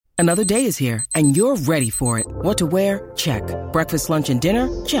Another day is here, and you're ready for it. What to wear? Check. Breakfast, lunch, and dinner?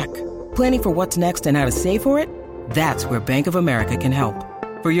 Check. Planning for what's next and how to save for it? That's where Bank of America can help.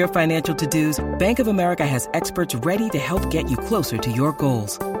 For your financial to-dos, Bank of America has experts ready to help get you closer to your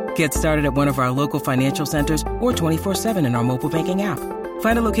goals. Get started at one of our local financial centers or 24/7 in our mobile banking app.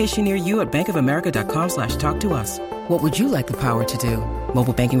 Find a location near you at bankofamerica.com/talktous. What would you like the power to do?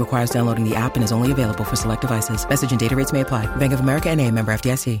 Mobile banking requires downloading the app and is only available for select devices. Message and data rates may apply. Bank of America N.A., member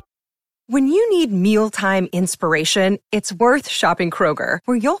FDIC. When you need mealtime inspiration, it's worth shopping Kroger,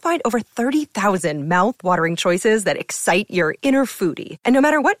 where you'll find over 30,000 mouth-watering choices that excite your inner foodie. And no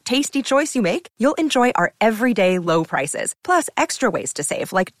matter what tasty choice you make, you'll enjoy our everyday low prices, plus extra ways to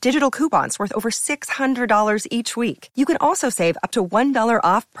save, like digital coupons worth over $600 each week. You can also save up to $1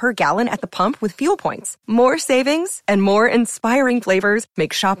 off per gallon at the pump with fuel points. More savings and more inspiring flavors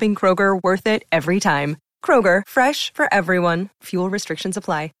make shopping Kroger worth it every time. Kroger, fresh for everyone. Fuel restrictions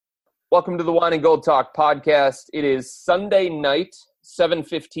apply. Welcome to the Wine and Gold Talk podcast. It is Sunday night,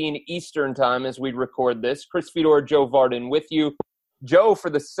 7:15 Eastern time as we record this. Chris Fedor, Joe Vardon with you. Joe, for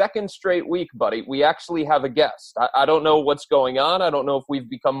the second straight week, buddy, we actually have a guest. I don't know what's going on. I don't know if we've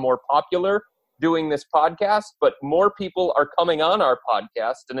become more popular doing this podcast, but more people are coming on our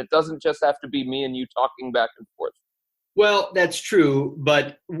podcast, and it doesn't just have to be me and you talking back and forth. Well, that's true,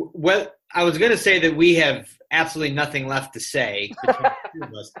 but what I was going to say that we have absolutely nothing left to say between the two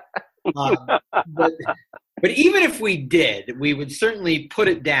of us. But even if we did, we would certainly put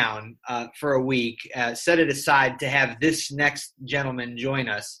it down for a week, set it aside to have this next gentleman join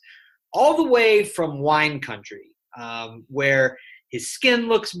us, all the way from wine country, where his skin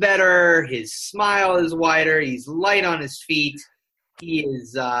looks better, his smile is wider, he's light on his feet. He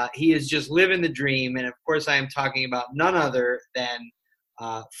is just living the dream, and of course, I am talking about none other than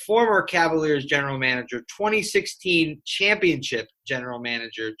former Cavaliers general manager, 2016 championship general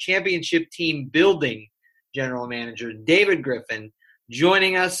manager, championship team building general manager, David Griffin,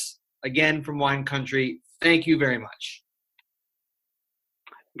 joining us again from wine country. Thank you very much.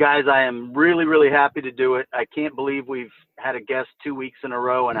 Guys, I am really, really happy to do it. I can't believe we've had a guest 2 weeks in a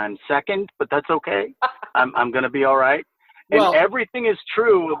row and I'm second, but that's okay. I'm going to be all right. And everything is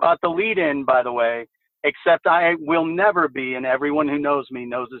true about the lead-in, by the way, except I will never be, and everyone who knows me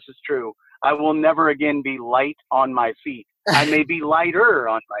knows this is true, I will never again be light on my feet. I may be lighter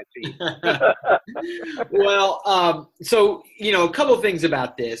on my feet. So, a couple of things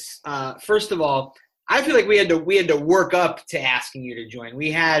about this. First of all, I feel like we had to work up to asking you to join.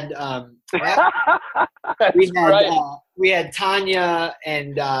 We had we had Tanya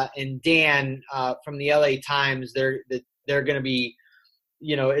and Dan from the LA Times. They're going to be,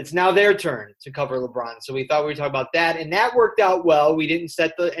 it's now their turn to cover LeBron. So we thought we would talk about that, and that worked out well. We didn't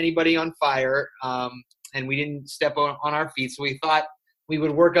set anybody on fire, and we didn't step on our feet. So we thought we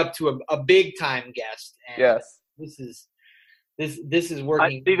would work up to a big time guest. And yes, this is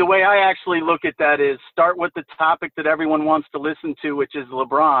working. The way I actually look at that is start with the topic that everyone wants to listen to, which is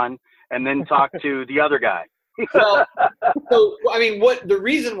LeBron, and then talk to the other guy. Well, what the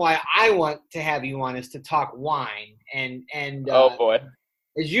reason why I want to have you on is to talk wine, and oh boy,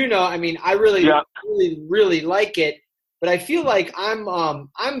 as you know, I really like it, but I feel like I'm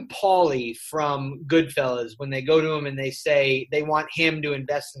Paulie from Goodfellas when they go to him and they say they want him to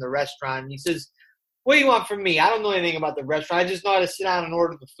invest in the restaurant, and he says, "What do you want from me? I don't know anything about the restaurant. I just know how to sit down and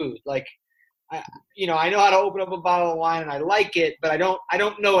order the food. Like, I know how to open up a bottle of wine and I like it, but I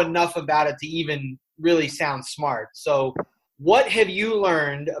don't know enough about it to even really sound smart." So what have you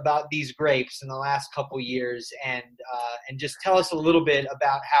learned about these grapes in the last couple years, and just tell us a little bit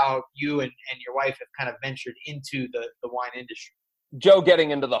about how you and your wife have kind of ventured into the wine industry. Joe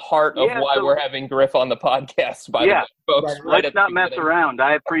getting into the heart of why we're having Griff on the podcast, by the way, folks. Let's not mess around.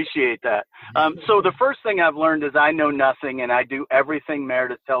 I appreciate that. So the first thing I've learned is I know nothing, and I do everything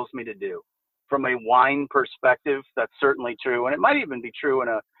Meredith tells me to do. From a wine perspective, that's certainly true, and it might even be true in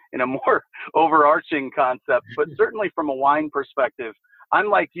a more overarching concept, but certainly from a wine perspective, I'm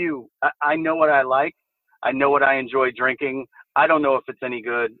like you. I know what I like. I know what I enjoy drinking. I don't know if it's any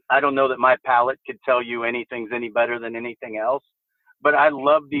good. I don't know that my palate could tell you anything's any better than anything else, but I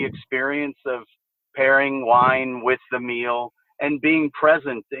love the experience of pairing wine with the meal and being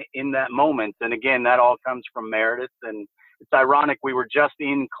present in that moment. And again, that all comes from Meredith. And it's ironic, we were just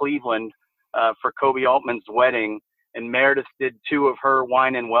in Cleveland for Kobe Altman's wedding, and Meredith did 2 of her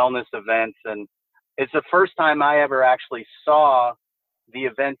wine and wellness events. And it's the first time I ever actually saw the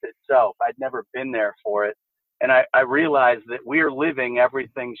event itself. I'd never been there for it. And I realized that we are living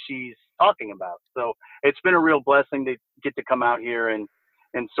everything she's talking about. So it's been a real blessing to get to come out here and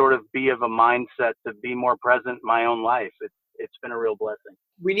sort of be of a mindset to be more present in my own life. it's been a real blessing.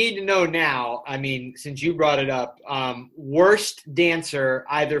 We need to know now, I mean, since you brought it up, worst dancer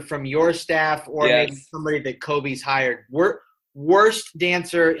either from your staff or maybe somebody that Kobe's hired. Worst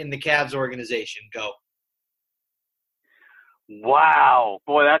dancer in the Cavs organization. Go. Wow.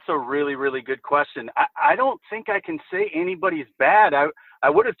 Boy, that's a really, really good question. I don't think I can say anybody's bad. I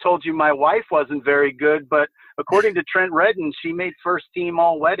would have told you my wife wasn't very good, but according to Trent Redden, she made first team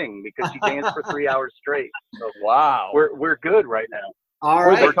all wedding because she danced for 3 hours straight. So wow. We're good right now. All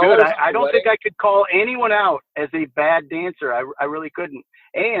right. We're good. I don't think I could call anyone out as a bad dancer. I really couldn't.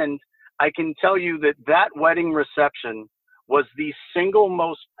 And I can tell you that wedding reception was the single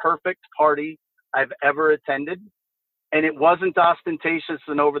most perfect party I've ever attended. And it wasn't ostentatious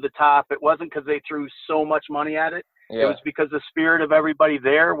and over the top. It wasn't because they threw so much money at it. Yeah. It was because the spirit of everybody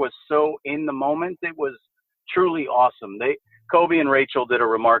there was so in the moment. It was truly awesome. Kobe and Rachel did a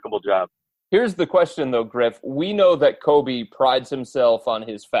remarkable job. Here's the question, though, Griff. We know that Kobe prides himself on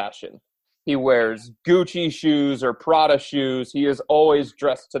his fashion. He wears Gucci shoes or Prada shoes. He is always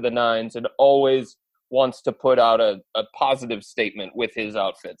dressed to the nines and always wants to put out a positive statement with his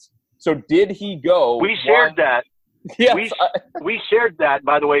outfits. So did he go? We shared that. Yes, we shared that,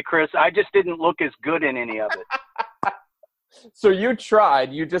 by the way, Chris. I just didn't look as good in any of it. So you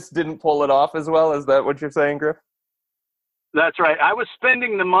tried. You just didn't pull it off as well? Is that what you're saying, Griff? That's right. I was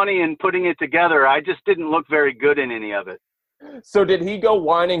spending the money and putting it together. I just didn't look very good in any of it. So did he go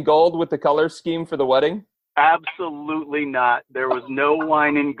wine and gold with the color scheme for the wedding? Absolutely not. There was no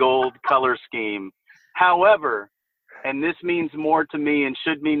wine and gold color scheme. However, and this means more to me and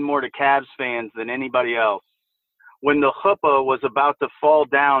should mean more to Cavs fans than anybody else, when the chuppah was about to fall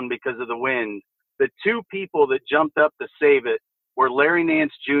down because of the wind, the two people that jumped up to save it were Larry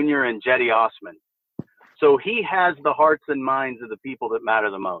Nance Jr. and Jetty Osman. So he has the hearts and minds of the people that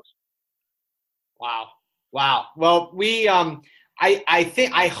matter the most. Wow. Well,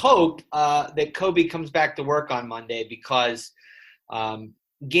 I hope that Kobe comes back to work on Monday because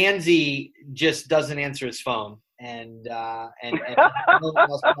Gansey just doesn't answer his phone. And you know,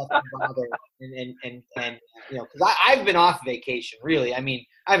 because I've been off vacation, really. I mean,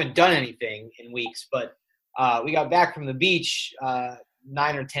 I haven't done anything in weeks, but we got back from the beach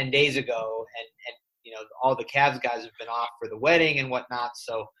 9 or 10 days ago, and you know, all the Cavs guys have been off for the wedding and whatnot.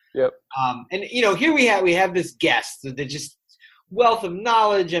 So, yep. And you know, here we have this guest that just wealth of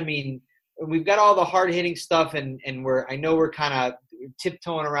knowledge. I mean, we've got all the hard hitting stuff, and I know we're kind of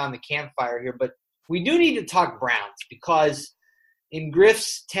tiptoeing around the campfire here, but we do need to talk Browns because in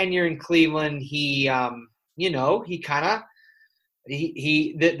Griff's tenure in Cleveland, the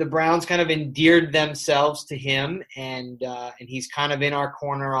Browns kind of endeared themselves to him, and he's kind of in our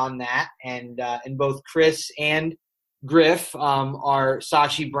corner on that. And both Chris and Griff are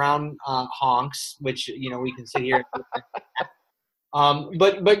Sashi Brown honks, which, you know, we can sit here.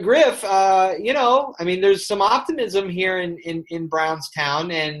 But Griff, you know, I mean, there's some optimism here in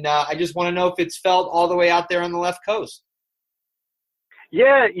Brownstown, and I just want to know if it's felt all the way out there on the left coast.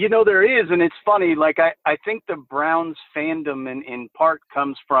 Yeah, you know, there is, and it's funny. Like, I think the Browns fandom in part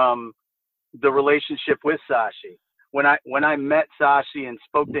comes from the relationship with Sashi. When I met Sashi and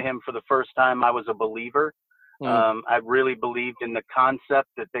spoke to him for the first time, I was a believer. I really believed in the concept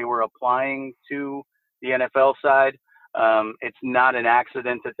that they were applying to the NFL side. It's not an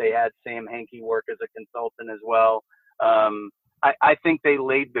accident that they had Sam Hankey work as a consultant as well. I think they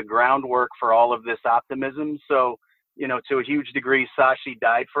laid the groundwork for all of this optimism. So, you know, to a huge degree, Sashi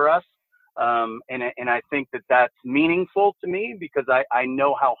died for us. And I think that that's meaningful to me because I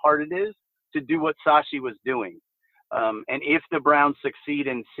know how hard it is to do what Sashi was doing. And if the Browns succeed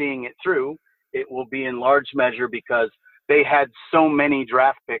in seeing it through, it will be in large measure because they had so many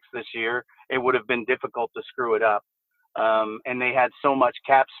draft picks this year, it would have been difficult to screw it up. And they had so much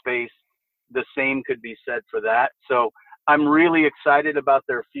cap space. The same could be said for that. So I'm really excited about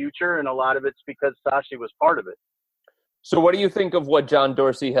their future, and a lot of it's because Sashi was part of it. So what do you think of what John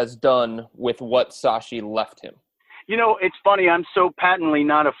Dorsey has done with what Sashi left him? You know, it's funny. I'm so patently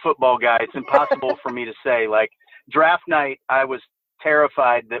not a football guy. It's impossible for me to say. Like, draft night, I was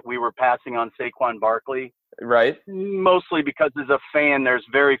terrified that we were passing on Saquon Barkley. Right. Mostly because as a fan, there's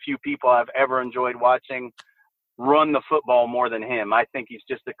very few people I've ever enjoyed watching run the football more than him. I think he's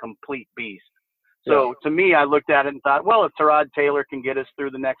just a complete beast. So to me, I looked at it and thought, well, if Tyrod Taylor can get us through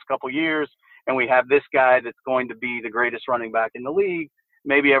the next couple years and we have this guy that's going to be the greatest running back in the league,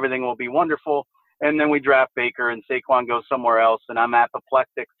 maybe everything will be wonderful. And then we draft Baker and Saquon goes somewhere else and I'm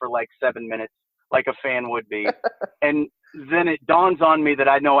apoplectic for like 7 minutes, like a fan would be. And then it dawns on me that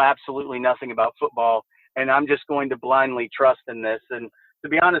I know absolutely nothing about football and I'm just going to blindly trust in this. And to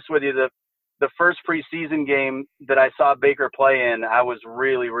be honest with you, the first preseason game that I saw Baker play in, I was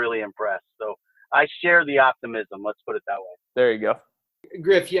really, really impressed. So I share the optimism. Let's put it that way. There you go.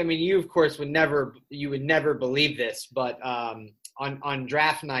 Griff, I mean, you of course would never believe this, but on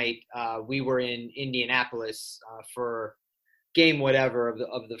draft night, we were in Indianapolis for game whatever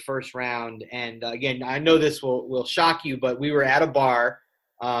of the first round, and again, I know this will shock you, but we were at a bar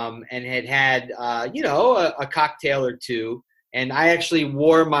and had a cocktail or two, and I actually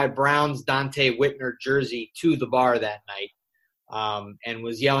wore my Browns Dante Whitner jersey to the bar that night, and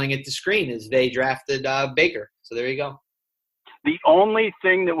was yelling at the screen as they drafted Baker. So there you go. The only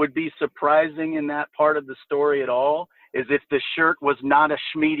thing that would be surprising in that part of the story at all is if the shirt was not a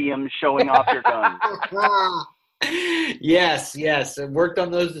schmedium showing off your gun. Yes. I worked on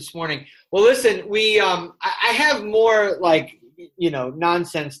those this morning. Well, listen, I have more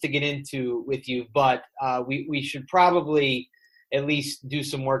nonsense to get into with you, but we should probably at least do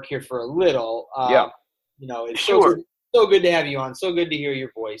some work here for a little. It's sure. So good to have you on. So good to hear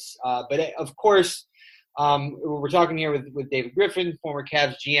your voice. But of course, we're talking here with David Griffin, former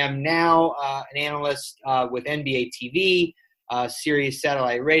Cavs GM, now an analyst with NBA TV, Sirius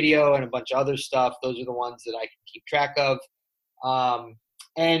Satellite Radio, and a bunch of other stuff. Those are the ones that I can keep track of. So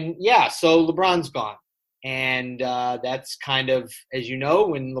LeBron's gone. And that's kind of, as you know,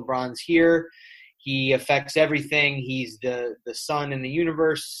 when LeBron's here, he affects everything. He's the sun in the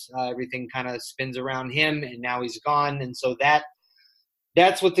universe. Everything kind of spins around him, and now he's gone. And so that's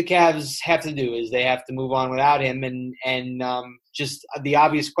what the Cavs have to do, is they have to move on without him. And just the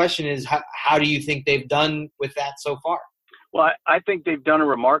obvious question is, how do you think they've done with that so far? Well, I think they've done a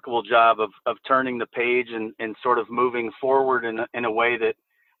remarkable job of turning the page and sort of moving forward in a way that,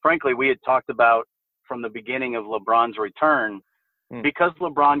 frankly, we had talked about from the beginning of LeBron's return. Because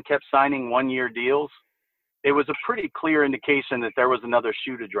LeBron kept signing one-year deals, it was a pretty clear indication that there was another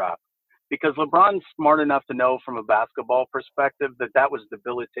shoe to drop. Because LeBron's smart enough to know from a basketball perspective that was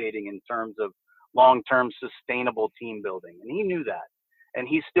debilitating in terms of long-term sustainable team building. And he knew that. And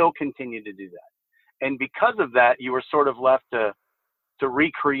he still continued to do that. And because of that, you were sort of left to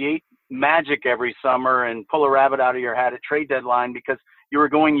recreate magic every summer and pull a rabbit out of your hat at trade deadline because you were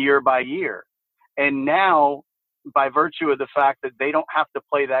going year by year. And now, by virtue of the fact that they don't have to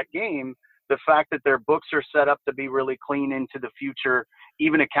play that game, the fact that their books are set up to be really clean into the future,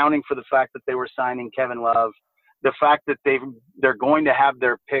 even accounting for the fact that they were signing Kevin Love, the fact that they're going to have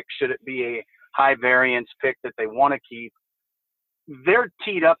their pick, should it be a high variance pick that they want to keep, they're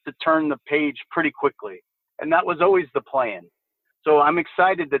teed up to turn the page pretty quickly. And that was always the plan. So I'm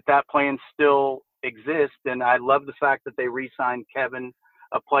excited that plan still exists. And I love the fact that they re-signed Kevin,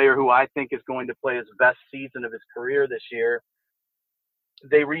 a player who I think is going to play his best season of his career this year.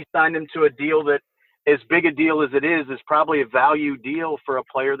 They re-signed him to a deal that, as big a deal as it is probably a value deal for a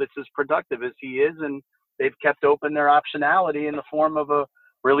player that's as productive as he is. And they've kept open their optionality in the form of a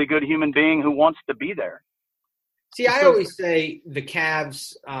really good human being who wants to be there. See, I always say the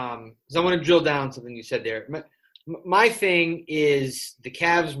Cavs, because I want to drill down on something you said there. My thing is the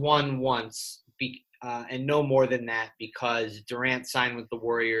Cavs won once and no more than that, because Durant signed with the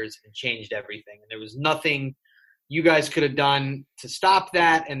Warriors and changed everything. And there was nothing you guys could have done to stop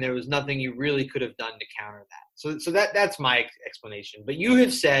that, and there was nothing you really could have done to counter that. So that's my explanation. But you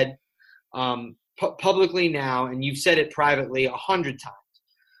have said publicly now, and you've said it privately 100 times,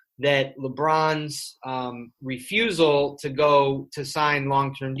 that LeBron's refusal to go to sign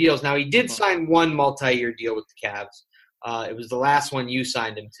long-term deals. Now, he did sign one multi-year deal with the Cavs. It was the last one you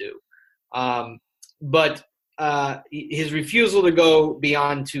signed him to. But his refusal to go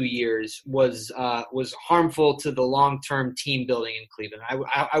beyond 2 years was harmful to the long-term team building in Cleveland.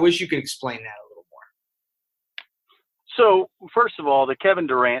 I wish you could explain that a little more. So, first of all, the Kevin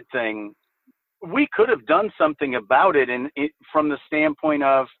Durant thing, we could have done something about it, from the standpoint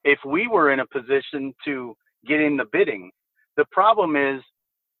of if we were in a position to get in the bidding. The problem is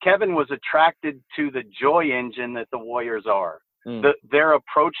Kevin was attracted to the joy engine that the Warriors are. Their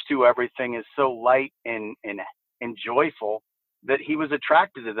approach to everything is so light and joyful that he was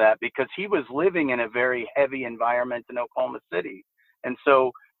attracted to that, because he was living in a very heavy environment in Oklahoma City. And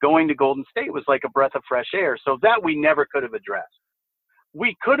so going to Golden State was like a breath of fresh air. So that we never could have addressed.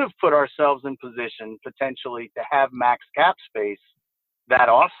 We could have put ourselves in position potentially to have max cap space that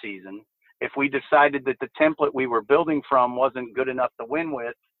off season if we decided that the template we were building from wasn't good enough to win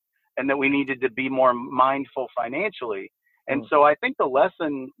with, and that we needed to be more mindful financially. And so I think the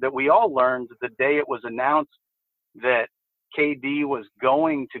lesson that we all learned the day it was announced that KD was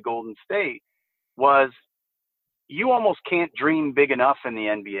going to Golden State was, you almost can't dream big enough in the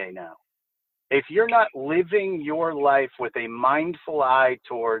NBA now. If you're not living your life with a mindful eye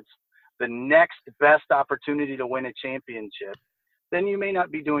towards the next best opportunity to win a championship, then you may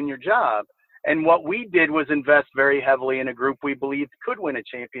not be doing your job. And what we did was invest very heavily in a group we believed could win a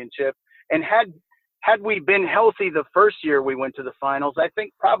championship. And had we been healthy the first year we went to the finals, I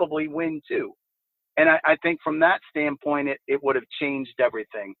think probably win too. And I think from that standpoint, it would have changed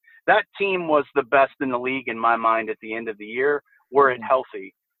everything. That team was the best in the league in my mind at the end of the year, were it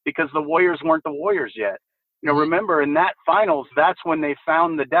healthy, because the Warriors weren't the Warriors yet. Remember, in that finals, that's when they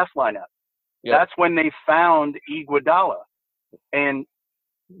found the death lineup. Yep. That's when they found Iguodala. And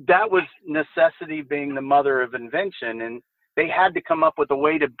that was necessity being the mother of invention. And they had to come up with a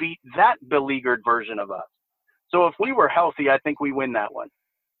way to beat that beleaguered version of us. So if we were healthy, I think we win that one.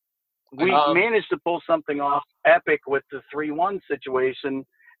 We managed to pull something off epic with the 3-1 situation.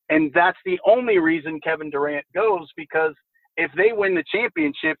 And that's the only reason Kevin Durant goes, because if they win the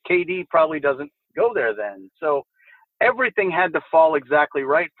championship, KD probably doesn't go there then. So everything had to fall exactly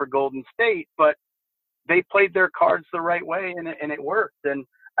right for Golden State, but they played their cards the right way, and it worked. And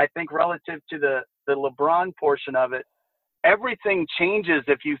I think relative to the LeBron portion of it, everything changes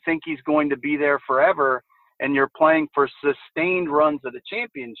if you think he's going to be there forever and you're playing for sustained runs of the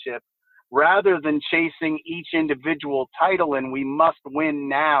championship rather than chasing each individual title and we must win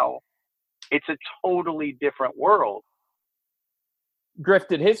now. It's a totally different world. Griff,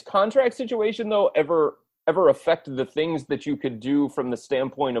 did his contract situation, though, ever affect the things that you could do from the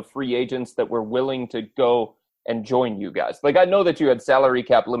standpoint of free agents that were willing to go and join you guys? Like, I know that you had salary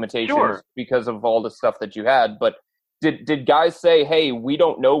cap limitations because of all the stuff that you had, but did guys say, hey, we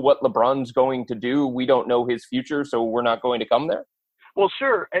don't know what LeBron's going to do, we don't know his future, so we're not going to come there? Well,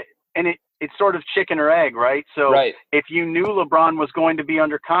 sure. And it's sort of chicken or egg, right? So if you knew LeBron was going to be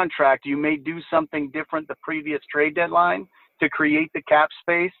under contract, you may do something different the previous trade deadline to create the cap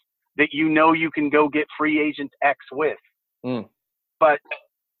space that you know you can go get free agent X with. But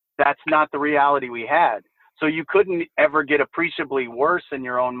that's not the reality we had. So you couldn't ever get appreciably worse in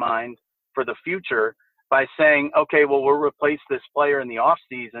your own mind for the future by saying, okay, well, we'll replace this player in the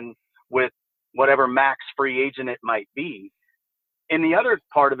offseason with whatever max free agent it might be. And the other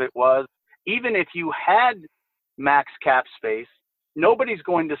part of it was, even if you had max cap space, nobody's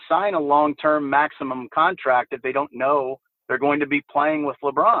going to sign a long-term maximum contract if they don't know they're going to be playing with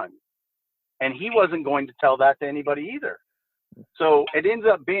LeBron. And he wasn't going to tell that to anybody either. So it ends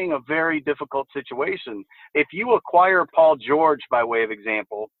up being a very difficult situation. If you acquire Paul George, by way of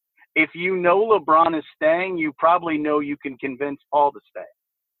example, if you know LeBron is staying, you probably know you can convince Paul to stay.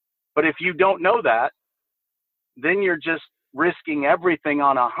 But if you don't know that, then you're just risking everything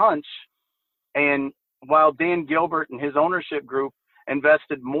on a hunch. And while Dan Gilbert and his ownership group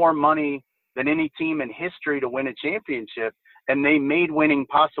invested more money than any team in history to win a championship, and they made winning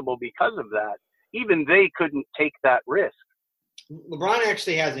possible because of that, even they couldn't take that risk. LeBron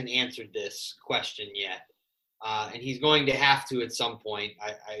actually hasn't answered this question yet, and he's going to have to at some point.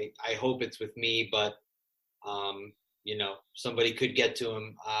 I hope it's with me, but somebody could get to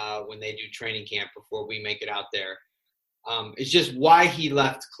him when they do training camp before we make it out there. It's just why he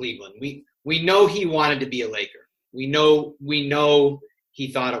left Cleveland. We know he wanted to be a Laker. We know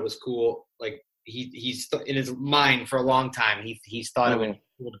he thought it was cool. Like he's in his mind for a long time. He's thought it would be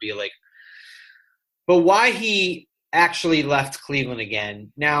cool to be a Laker. But why he actually left Cleveland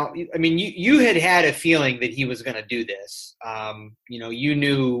again? Now, I mean, you had a feeling that he was going to do this. You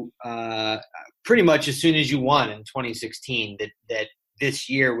knew pretty much as soon as you won in 2016 that this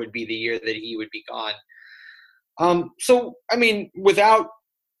year would be the year that he would be gone. So, I mean, without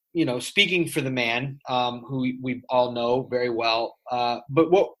speaking for the man, who we all know very well. But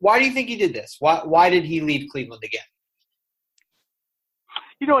why do you think he did this? Why did he leave Cleveland again?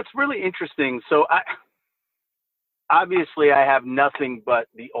 It's really interesting. So obviously I have nothing but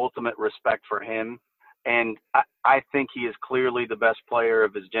the ultimate respect for him. And I think he is clearly the best player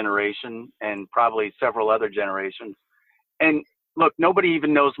of his generation and probably several other generations. And look, nobody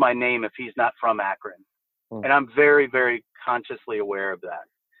even knows my name if he's not from Akron. And I'm very, very consciously aware of that.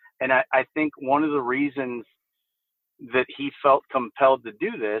 And I think one of the reasons that he felt compelled to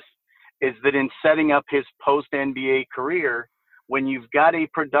do this is that in setting up his post-NBA career, when you've got a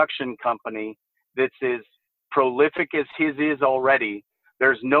production company that's as prolific as his is already,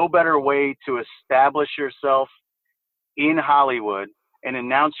 there's no better way to establish yourself in Hollywood and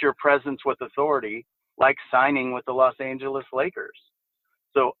announce your presence with authority like signing with the Los Angeles Lakers.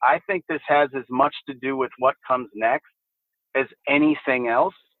 So I think this has as much to do with what comes next as anything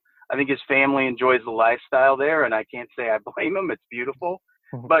else. I think his family enjoys the lifestyle there, and I can't say I blame him. It's beautiful.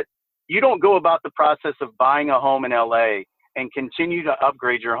 But you don't go about the process of buying a home in LA and continue to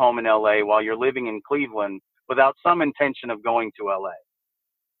upgrade your home in LA while you're living in Cleveland without some intention of going to LA.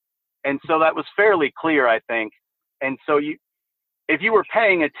 And so that was fairly clear, I think. And so if you were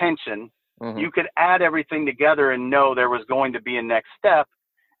paying attention, you could add everything together and know there was going to be a next step.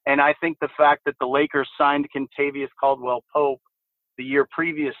 And I think the fact that the Lakers signed Kentavious Caldwell-Pope the year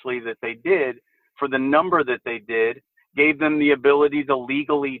previously that they did, for the number that they did, gave them the ability to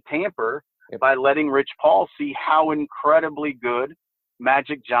legally tamper by letting Rich Paul see how incredibly good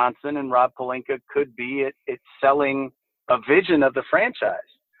Magic Johnson and Rob Pelinka could be at selling a vision of the franchise.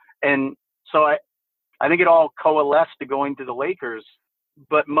 And so I think it all coalesced to going to the Lakers,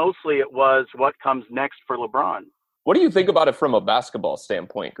 but mostly it was what comes next for LeBron. What do you think about it from a basketball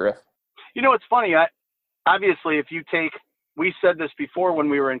standpoint, Griff? You know, it's funny. Obviously, if you take, we said this before when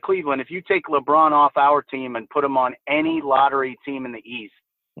we were in Cleveland, if you take LeBron off our team and put him on any lottery team in the East,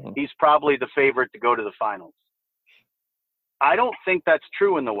 he's probably the favorite to go to the finals. I don't think that's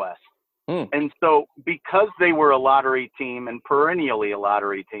true in the West. And so because they were a lottery team and perennially a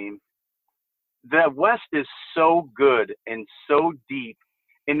lottery team, the West is so good and so deep.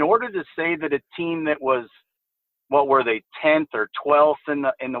 In order to say that a team that was, what were they, 10th or 12th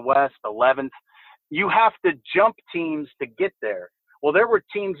in the West, 11th, you have to jump teams to get there. Well, there were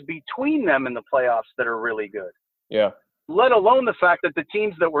teams between them in the playoffs that are really good. Yeah. Let alone the fact that the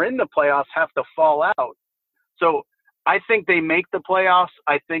teams that were in the playoffs have to fall out. So I think they make the playoffs.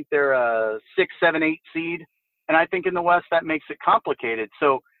 I think they're a 6, 7, 8 seed. And I think in the West that makes it complicated.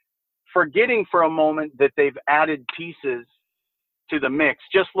 So forgetting for a moment that they've added pieces to the mix,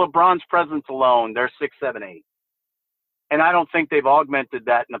 just LeBron's presence alone, they're 6, 7, 8. And I don't think they've augmented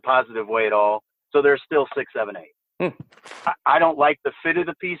that in a positive way at all. So they're still 6, 7, 8. I don't like the fit of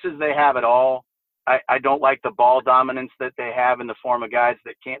the pieces they have at all. I don't like the ball dominance that they have in the form of guys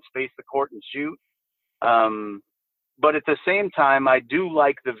that can't space the court and shoot. But at the same time, I do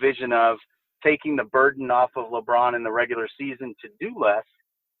like the vision of taking the burden off of LeBron in the regular season to do less,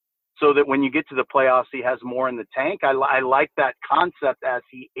 so that when you get to the playoffs, he has more in the tank. I like that concept as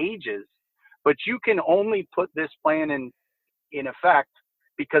he ages, but you can only put this plan in effect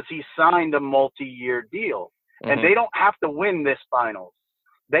because he signed a multi-year deal. And they don't have to win this finals.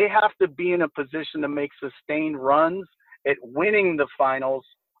 They have to be in a position to make sustained runs at winning the finals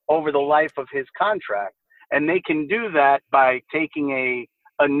over the life of his contract. And they can do that by taking a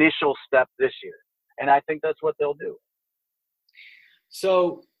initial step this year. And I think that's what they'll do.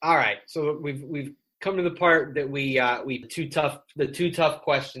 So, all right. So we've come to the part that the two tough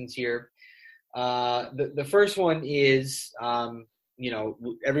questions here. The first one is,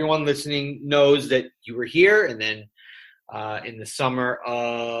 everyone listening knows that you were here, and then in the summer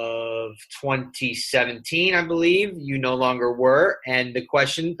of 2017, I believe, you no longer were. And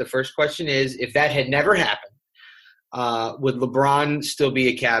the first question is, if that had never happened, would LeBron still be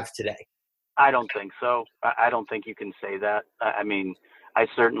a Cav today? I don't think so. I don't think you can say that. I mean, I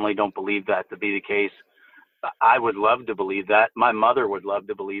certainly don't believe that to be the case. I would love to believe that. My mother would love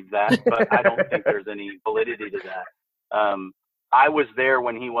to believe that, but I don't think there's any validity to that. I was there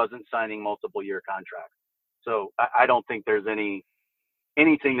when he wasn't signing multiple year contracts. So I don't think there's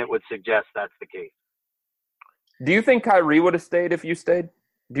anything that would suggest that's the case. Do you think Kyrie would have stayed if you stayed?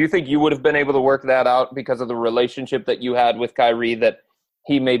 Do you think you would have been able to work that out because of the relationship that you had with Kyrie that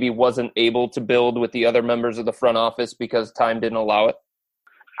he maybe wasn't able to build with the other members of the front office because time didn't allow it?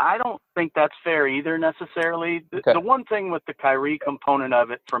 I don't think that's fair either necessarily. Okay. The one thing with the Kyrie component of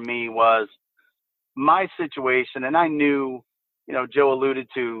it for me was my situation, and I knew, Joe alluded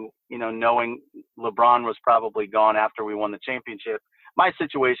to, knowing LeBron was probably gone after we won the championship. My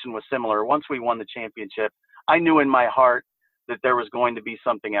situation was similar. Once we won the championship, I knew in my heart that there was going to be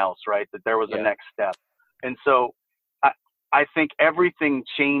something else, right? That there was a next step. And so I think everything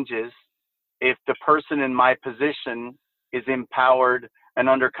changes if the person in my position is empowered and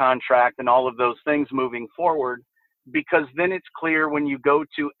under contract and all of those things moving forward, because then it's clear when you go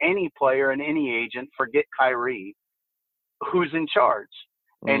to any player and any agent, forget Kyrie, who's in charge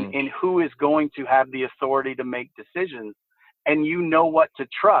and who is going to have the authority to make decisions. And you know what to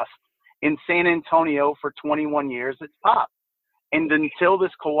trust. In San Antonio for 21 years, it's Pop. And until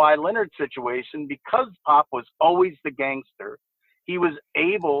this Kawhi Leonard situation, because Pop was always the gangster, he was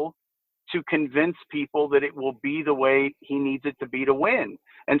able to convince people that it will be the way he needs it to be to win.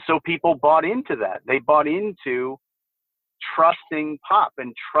 And so people bought into that. They bought into trusting Pop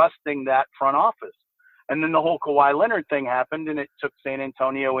and trusting that front office. And then the whole Kawhi Leonard thing happened, and it took San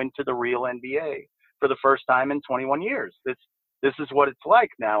Antonio into the real NBA for the first time in 21 years. This is what it's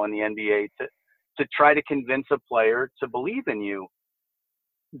like now in the NBA to try to convince a player to believe in you.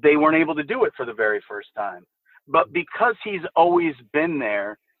 They weren't able to do it for the very first time. But because he's always been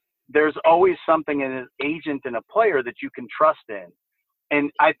there, there's always something in an agent and a player that you can trust in. And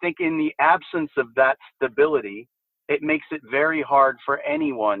I think in the absence of that stability, it makes it very hard for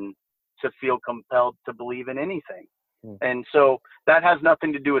anyone to feel compelled to believe in anything. And so that has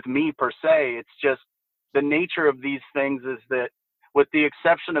nothing to do with me per se. It's just the nature of these things is that, with the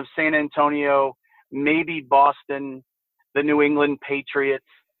exception of San Antonio, maybe Boston, the New England Patriots,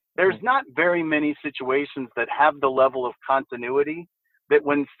 there's not very many situations that have the level of continuity that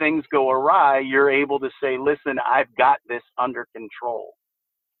when things go awry, you're able to say, listen, I've got this under control.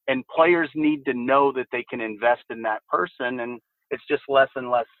 And players need to know that they can invest in that person, and it's just less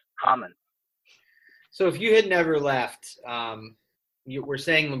and less common. So if you had never left, we're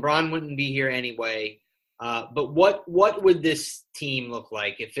saying LeBron wouldn't be here anyway. But what would this team look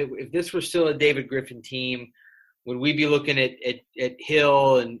like if this were still a David Griffin team? Would we be looking at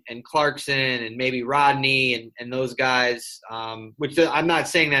Hill and Clarkson and maybe Rodney and those guys? Which I'm not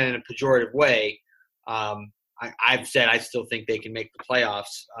saying that in a pejorative way. I've said I still think they can make the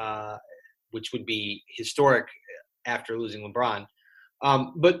playoffs, which would be historic after losing LeBron.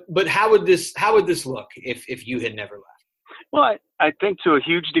 But how would this look if you had never left? Well, I think to a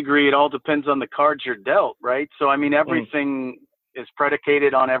huge degree it all depends on the cards you're dealt, right? So I mean everything is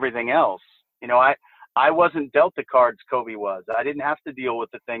predicated on everything else. You know, I wasn't dealt the cards Kobe was. I didn't have to deal with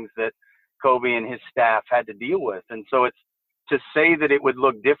the things that Kobe and his staff had to deal with. And so it's to say that it would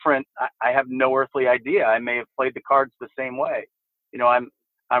look different, I have no earthly idea. I may have played the cards the same way. You know,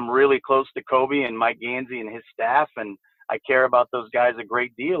 I'm really close to Kobe and Mike Gansey and his staff, and I care about those guys a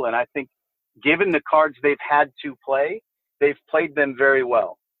great deal. And I think given the cards they've had to play, they've played them very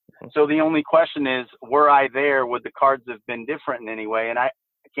well. So the only question is, were I there, would the cards have been different in any way? And I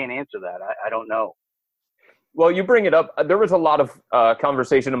can't answer that. I don't know. Well, you bring it up. There was a lot of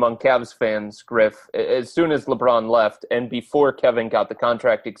conversation among Cavs fans, Griff, as soon as LeBron left and before Kevin got the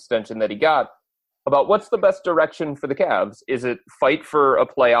contract extension that he got, about what's the best direction for the Cavs. Is it fight for a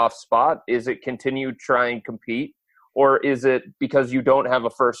playoff spot? Is it continue try and compete? Or is it because you don't have a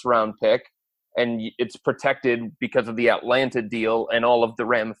first-round pick and it's protected because of the Atlanta deal and all of the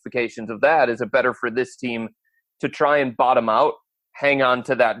ramifications of that? Is it better for this team to try and bottom out, hang on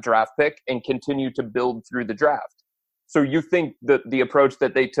to that draft pick, and continue to build through the draft? So you think that the approach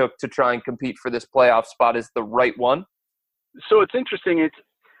that they took to try and compete for this playoff spot is the right one? So it's interesting. It's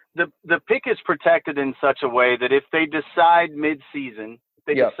the pick is protected in such a way that if they decide mid-season, if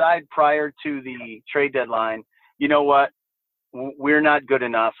they decide prior to the trade deadline, you know what, we're not good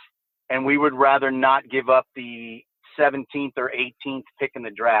enough, and we would rather not give up the 17th or 18th pick in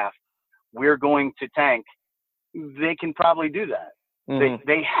the draft, we're going to tank, they can probably do that.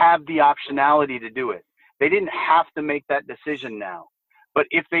 They have the optionality to do it. They didn't have to make that decision now. But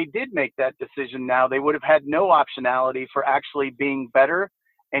if they did make that decision now, they would have had no optionality for actually being better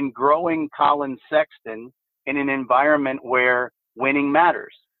and growing Colin Sexton in an environment where winning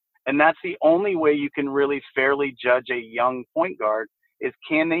matters. And that's the only way you can really fairly judge a young point guard is,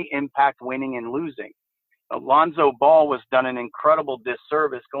 can they impact winning and losing? Lonzo Ball was done an incredible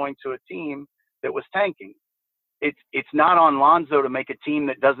disservice going to a team that was tanking. It's not on Lonzo to make a team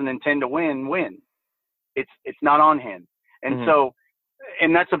that doesn't intend to win. It's not on him. And so,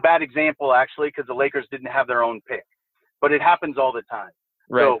 and that's a bad example actually, because the Lakers didn't have their own pick, but it happens all the time.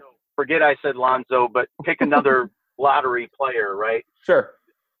 Right. So forget I said Lonzo, but pick another lottery player, right? Sure.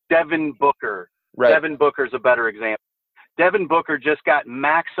 Devin Booker. Right. Devin Booker's a better example. Devin Booker just got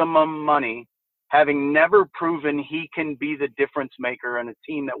maximum money, having never proven he can be the difference maker in a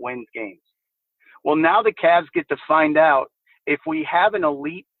team that wins games. Well, now the Cavs get to find out if we have an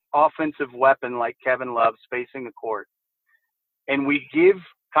elite offensive weapon like Kevin Love spacing the court, and we give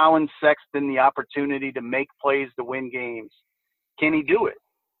Colin Sexton the opportunity to make plays to win games, can he do it?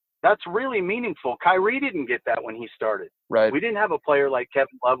 That's really meaningful. Kyrie didn't get that when he started. Right. We didn't have a player like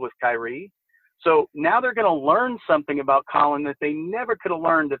Kevin Love with Kyrie. So now they're going to learn something about Colin that they never could have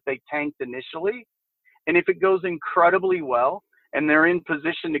learned if they tanked initially. And if it goes incredibly well and they're in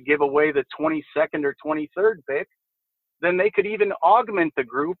position to give away the 22nd or 23rd pick, then they could even augment the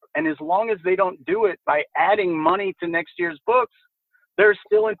group. And as long as they don't do it by adding money to next year's books, they're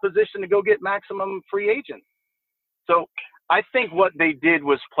still in position to go get maximum free agents. So I think what they did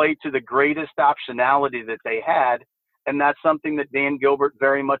was play to the greatest optionality that they had. And that's something that Dan Gilbert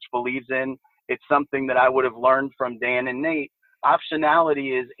very much believes in. It's something that I would have learned from Dan and Nate.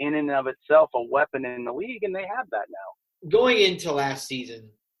 Optionality is in and of itself a weapon in the league, and they have that now. Going into last season,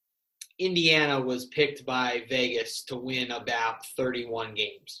 Indiana was picked by Vegas to win about 31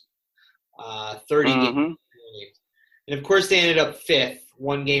 games. 30 games. And, of course, they ended up fifth,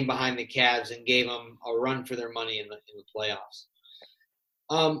 one game behind the Cavs, and gave them a run for their money in the playoffs.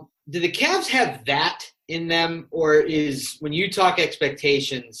 Do the Cavs have that in them, or is when you talk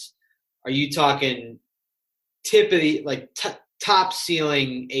expectations, are you talking tip of the top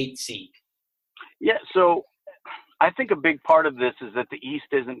ceiling 8 seed? Yeah, so I think a big part of this is that the East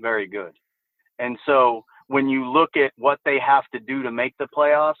isn't very good. And so when you look at what they have to do to make the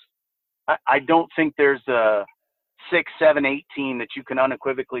playoffs, I don't think there's a 6, 7, 8 team that you can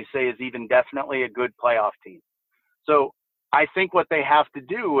unequivocally say is even definitely a good playoff team. So I think what they have to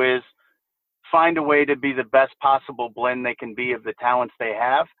do is find a way to be the best possible blend they can be of the talents they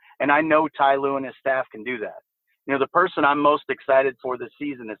have. And I know Ty Lue and his staff can do that. You know, the person I'm most excited for this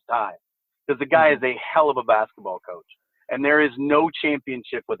season is Ty, because the guy is a hell of a basketball coach. And there is no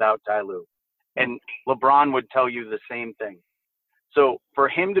championship without Ty Lue. And LeBron would tell you the same thing. So for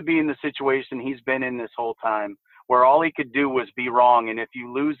him to be in the situation he's been in this whole time, where all he could do was be wrong, and if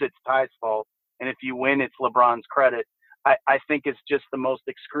you lose, it's Ty's fault, and if you win, it's LeBron's credit, I think it's just the most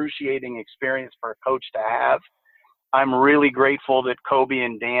excruciating experience for a coach to have. I'm really grateful that Kobe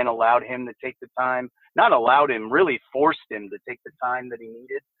and Dan allowed him to take the time, not allowed him, really forced him to take the time that he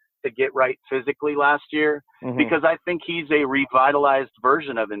needed to get right physically last year, because I think he's a revitalized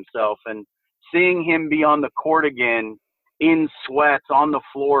version of himself. And seeing him be on the court again in sweats on the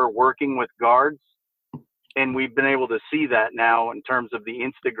floor working with guards, and we've been able to see that now in terms of the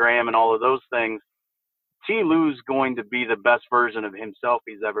Instagram and all of those things, Ty Lue's going to be the best version of himself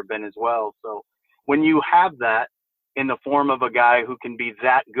he's ever been as well. So when you have that in the form of a guy who can be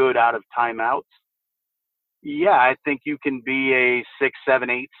that good out of timeouts, yeah, I think you can be a 6, 7,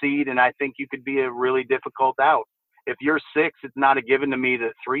 8 seed, and I think you could be a really difficult out. If you're 6, it's not a given to me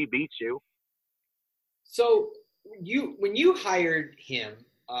that 3 beats you. So when you hired him,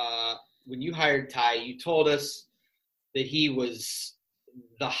 when you hired Ty, you told us that he was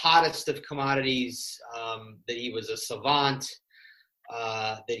the hottest of commodities, that he was a savant,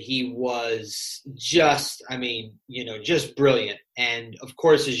 that he was just brilliant. And of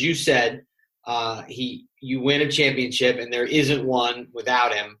course, as you said, you win a championship and there isn't one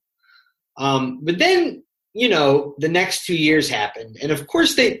without him. But then, the next 2 years happened. And of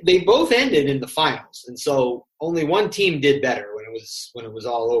course they both ended in the finals. And so only one team did better when it was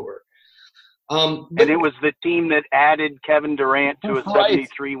all over. And it was the team that added Kevin Durant to a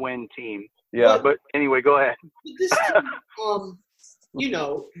 73-win team. Yeah. But anyway, go ahead. This team,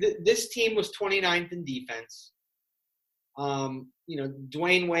 this team was 29th in defense.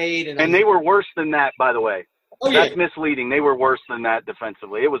 Dwayne Wade and they were worse than that, by the way. Oh, That's misleading. They were worse than that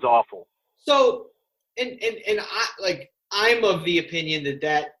defensively. It was awful. So, I'm of the opinion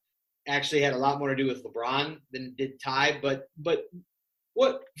that actually had a lot more to do with LeBron than it did Ty. But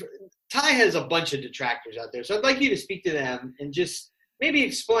what Ty has a bunch of detractors out there, so I'd like you to speak to them and just maybe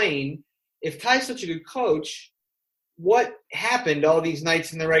explain, if Ty's such a good coach, what happened all these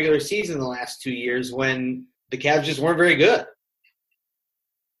nights in the regular season the last 2 years when the Cavs just weren't very good.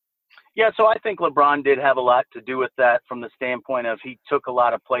 Yeah, so I think LeBron did have a lot to do with that from the standpoint of he took a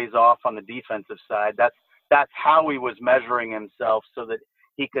lot of plays off on the defensive side. That's how he was measuring himself so that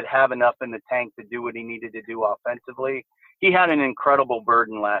he could have enough in the tank to do what he needed to do offensively. He had an incredible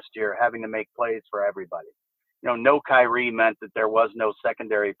burden last year having to make plays for everybody. No Kyrie meant that there was no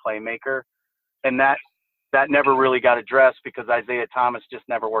secondary playmaker, and that never really got addressed because Isaiah Thomas just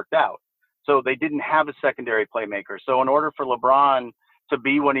never worked out. So they didn't have a secondary playmaker. So in order for LeBron to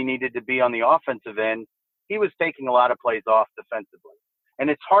be what he needed to be on the offensive end, he was taking a lot of plays off defensively. And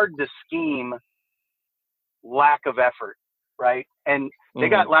it's hard to scheme lack of effort, right? And they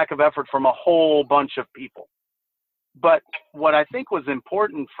got lack of effort from a whole bunch of people. But what I think was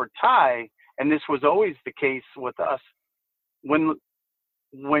important for Ty, and this was always the case with us,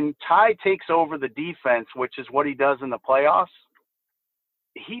 when Ty takes over the defense, which is what he does in the playoffs,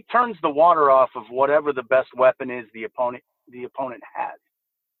 he turns the water off of whatever the best weapon is the opponent has.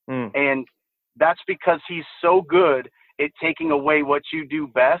 And that's because he's so good at taking away what you do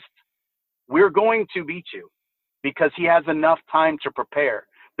best. We're going to beat you because he has enough time to prepare.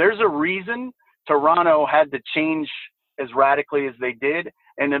 There's a reason Toronto had to change as radically as they did,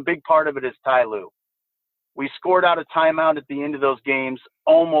 and a big part of it is Ty Lue. We scored out a timeout at the end of those games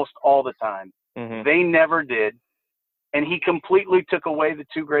almost all the time. They never did, and he completely took away the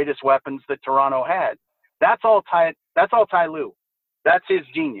 2 greatest weapons that Toronto had. That's all Ty Lue. That's his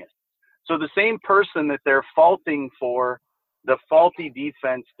genius. So the same person that they're faulting for the faulty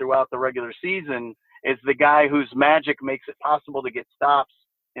defense throughout the regular season is the guy whose magic makes it possible to get stops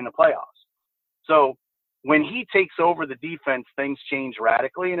in the playoffs. So when he takes over the defense, things change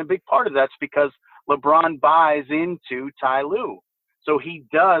radically. And a big part of that's because LeBron buys into Ty Lue. So he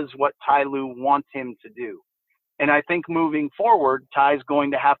does what Ty Lue wants him to do. And I think moving forward, Ty's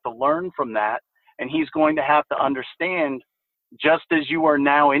going to have to learn from that, and he's going to have to understand, just as you are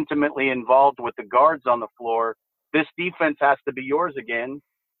now intimately involved with the guards on the floor, this defense has to be yours again.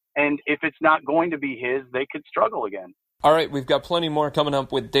 And if it's not going to be his, they could struggle again. All right, we've got plenty more coming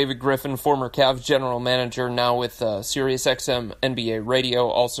up with David Griffin, former Cavs general manager, now with SiriusXM NBA Radio,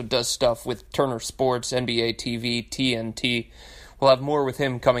 also does stuff with Turner Sports, NBA TV, TNT. We'll have more with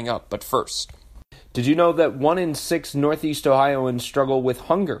him coming up, but first. Did you know that 1 in 6 Northeast Ohioans struggle with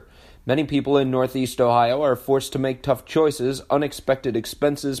hunger? Many people in Northeast Ohio are forced to make tough choices. Unexpected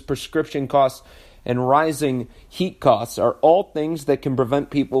expenses, prescription costs, and rising heat costs are all things that can prevent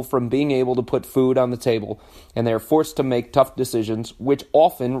people from being able to put food on the table, and they are forced to make tough decisions, which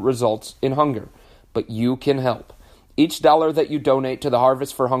often results in hunger. But you can help. Each dollar that you donate to the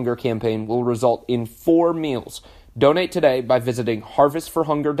Harvest for Hunger campaign will result in 4 meals. Donate today by visiting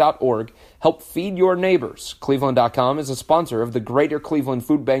harvestforhunger.org. Help feed your neighbors. Cleveland.com is a sponsor of the Greater Cleveland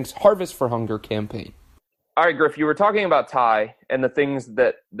Food Bank's Harvest for Hunger campaign. All right, Griff, you were talking about Ty and the things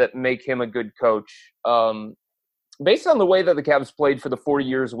that make him a good coach. Based on the way that the Cavs played for the 4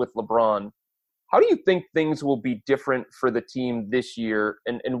 years with LeBron, how do you think things will be different for the team this year?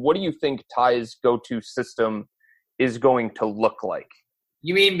 And what do you think Ty's go-to system is going to look like?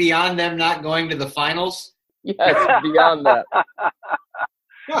 You mean beyond them not going to the finals? Yes, beyond that.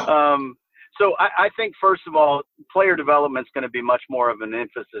 So I think, first of all, player development is going to be much more of an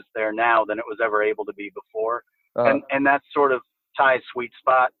emphasis there now than it was ever able to be before. And that's sort of Ty's sweet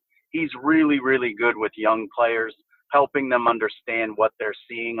spot. He's really, really good with young players, helping them understand what they're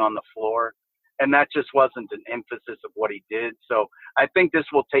seeing on the floor. And that just wasn't an emphasis of what he did. So I think this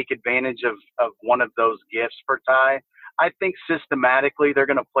will take advantage of one of those gifts for Ty. I think systematically they're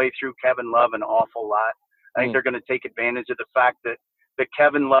going to play through Kevin Love an awful lot. I think they're going to take advantage of the fact that the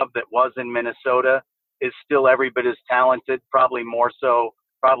Kevin Love that was in Minnesota is still every bit as talented, probably more so,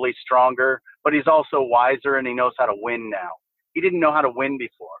 probably stronger, but he's also wiser and he knows how to win now. He didn't know how to win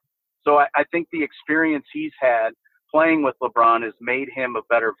before. So I think the experience he's had playing with LeBron has made him a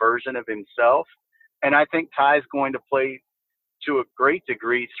better version of himself. And I think Ty's going to play to a great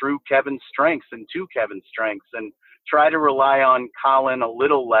degree through Kevin's strengths and to Kevin's strengths, and try to rely on Colin a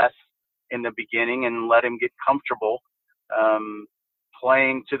little less in the beginning and let him get comfortable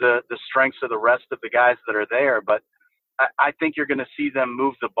playing to the strengths of the rest of the guys that are there. But I think you're going to see them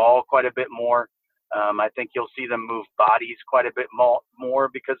move the ball quite a bit more. I think you'll see them move bodies quite a bit more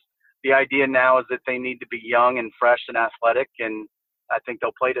because the idea now is that they need to be young and fresh and athletic, and I think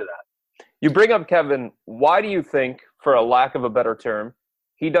they'll play to that. You bring up Kevin. Why do you think, for a lack of a better term,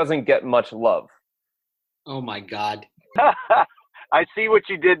 he doesn't get much love? Oh, my God. I see what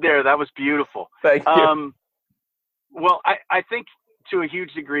you did there. That was beautiful. Thank you. Well, I think to a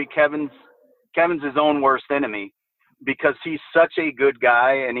huge degree, Kevin's his own worst enemy because he's such a good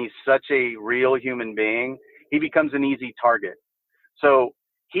guy and he's such a real human being. He becomes an easy target. So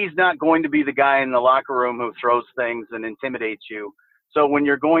he's not going to be the guy in the locker room who throws things and intimidates you. So when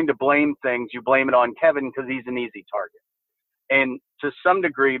you're going to blame things, you blame it on Kevin because he's an easy target. And to some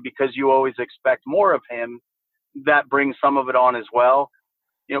degree, because you always expect more of him, that brings some of it on as well.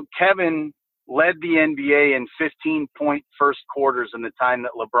 You know, Kevin led the NBA in 15-point first quarters in the time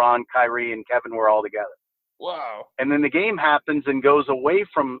that LeBron, Kyrie, and Kevin were all together. Wow. And then the game happens and goes away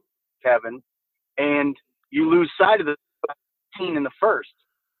from Kevin, and you lose sight of the team in the first.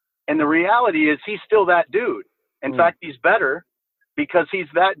 And the reality is he's still that dude. In fact, he's better because he's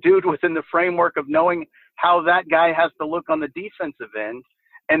that dude within the framework of knowing how that guy has to look on the defensive end.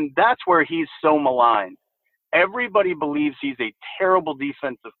 And that's where he's so maligned. Everybody believes he's a terrible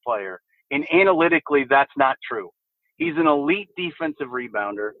defensive player. And analytically, that's not true. He's an elite defensive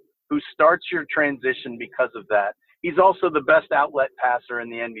rebounder who starts your transition because of that. He's also the best outlet passer in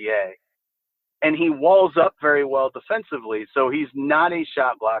the NBA. And he walls up very well defensively. So he's not a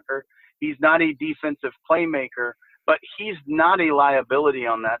shot blocker. He's not a defensive playmaker, but he's not a liability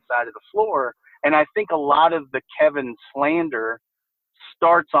on that side of the floor. And I think a lot of the Kevin slander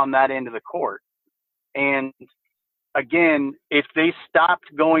starts on that end of the court. And again, if they stopped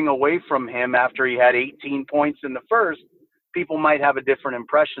going away from him after he had 18 points in the first, people might have a different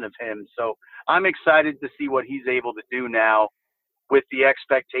impression of him. So I'm excited to see what he's able to do now with the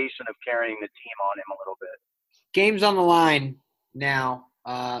expectation of carrying the team on him a little bit. Game's on the line now.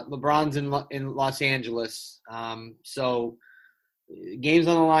 LeBron's in Los Angeles. So game's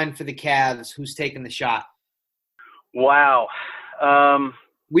on the line for the Cavs. Who's taking the shot? Wow.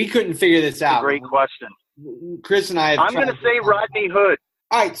 We couldn't figure this out. Great question. Chris and I I'm going to say Rodney Hood.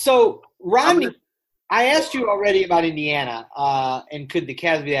 All right, so Rodney, I asked you already about Indiana, and could the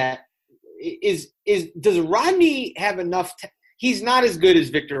Cavs be that? does Rodney have enough? He's not as good as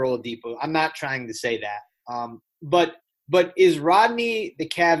Victor Oladipo. I'm not trying to say that. But is Rodney the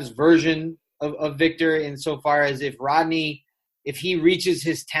Cavs' version of Victor insofar as if he reaches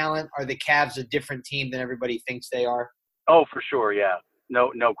his talent, are the Cavs a different team than everybody thinks they are? Oh, for sure. Yeah.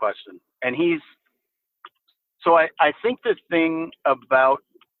 No question. And I think the thing about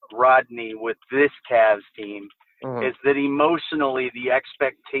Rodney with this Cavs team is that emotionally the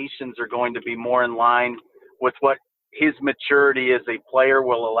expectations are going to be more in line with what his maturity as a player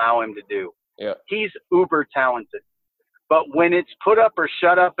will allow him to do. Yeah. He's uber talented. But when it's put up or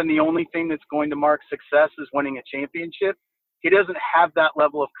shut up and the only thing that's going to mark success is winning a championship, he doesn't have that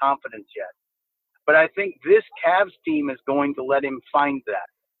level of confidence yet. But I think this Cavs team is going to let him find that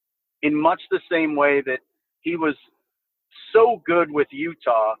in much the same way that he was so good with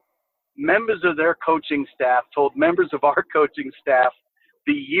Utah. Members of their coaching staff told members of our coaching staff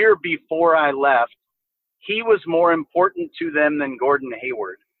the year before I left, he was more important to them than Gordon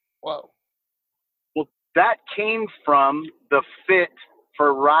Hayward. Whoa. Well, that came from the fit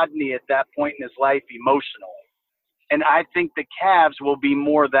for Rodney at that point in his life emotionally. And I think the Cavs will be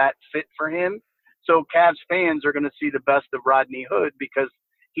more that fit for him. So Cavs fans are going to see the best of Rodney Hood because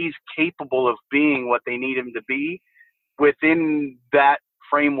he's capable of being what they need him to be within that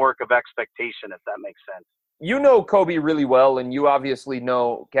framework of expectation, if that makes sense. You know Kobe really well, and you obviously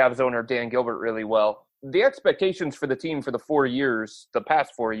know Cavs owner Dan Gilbert really well. The expectations for the team for the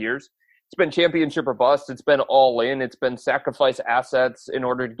past 4 years, it's been championship or bust. It's been all in. It's been sacrifice assets in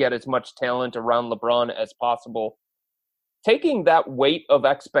order to get as much talent around LeBron as possible. Taking that weight of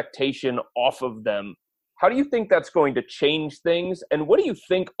expectation off of them, how do you think that's going to change things? And what do you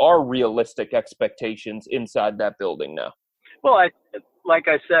think are realistic expectations inside that building now? Well, like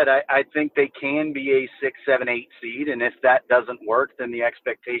I said, I think they can be a 6, 7, 8 seed. And if that doesn't work, then the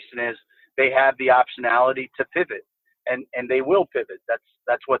expectation is they have the optionality to pivot. And they will pivot.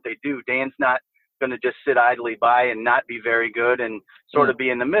 That's what they do. Dan's not going to just sit idly by and not be very good and sort of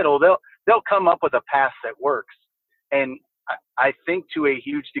be in the middle. They'll come up with a path that works. And I think to a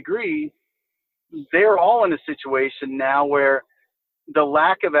huge degree, they're all in a situation now where the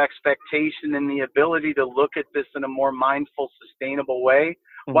lack of expectation and the ability to look at this in a more mindful, sustainable way,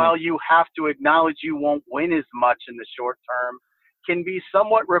 while you have to acknowledge you won't win as much in the short term, can be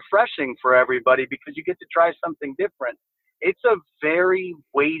somewhat refreshing for everybody because you get to try something different. It's a very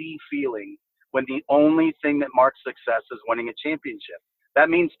weighty feeling when the only thing that marks success is winning a championship. That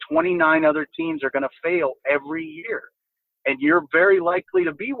means 29 other teams are going to fail every year. And you're very likely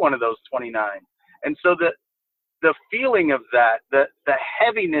to be one of those 29. And so the feeling of that, the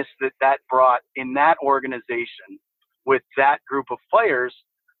heaviness that brought in that organization with that group of players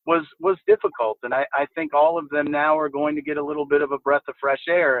was difficult. And I think all of them now are going to get a little bit of a breath of fresh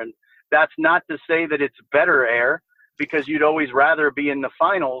air. And that's not to say that it's better air, because you'd always rather be in the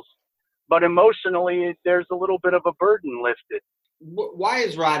finals. But emotionally, there's a little bit of a burden lifted. Why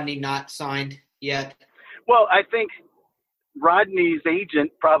is Rodney not signed yet? Well, I think Rodney's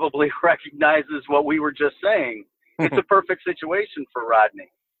agent probably recognizes what we were just saying. It's a perfect situation for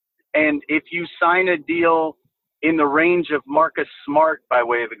Rodney. And if you sign a deal in the range of Marcus Smart, by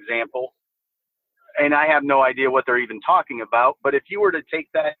way of example, and I have no idea what they're even talking about, but if you were to take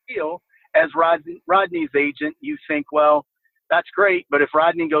that deal as Rodney's agent, you think, well, that's great, but if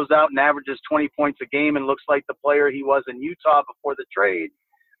Rodney goes out and averages 20 points a game and looks like the player he was in Utah before the trade,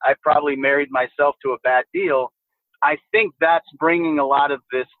 I probably married myself to a bad deal. I think that's bringing a lot of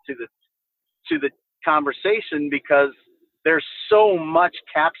this to the conversation, because there's so much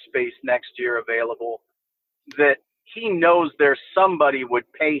cap space next year available that he knows there's somebody would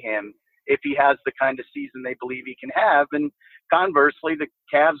pay him if he has the kind of season they believe he can have. And conversely, the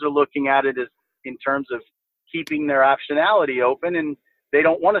Cavs are looking at it as in terms of keeping their optionality open, and they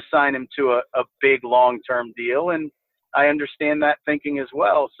don't want to sign him to a big long-term deal. And I understand that thinking as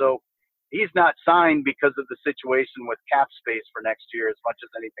well. So he's not signed because of the situation with cap space for next year as much as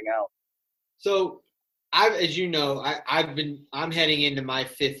anything else. So as you know, I'm heading into my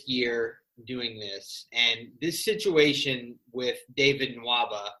 5th year doing this, and this situation with David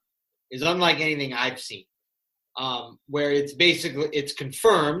Nwaba is unlike anything I've seen, where it's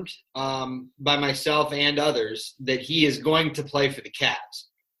confirmed by myself and others that he is going to play for the Cavs.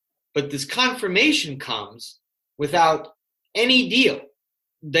 But this confirmation comes without any deal.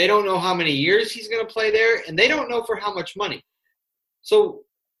 They don't know how many years he's going to play there, and they don't know for how much money. So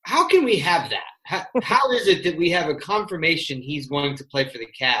how can we have that? How is it that we have a confirmation he's going to play for the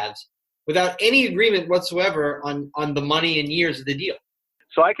Cavs without any agreement whatsoever on the money and years of the deal?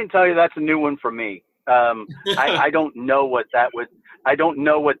 So I can tell you that's a new one for me. I don't know what that would I don't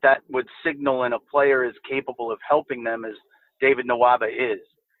know what that would signal in a player is capable of helping them as David Nwaba is.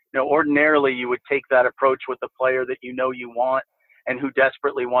 Ordinarily you would take that approach with a player that you want and who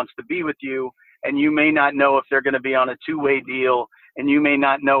desperately wants to be with you, and you may not know if they're going to be on a two-way deal, and you may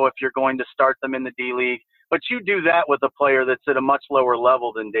not know if you're going to start them in the D-League, but you do that with a player that's at a much lower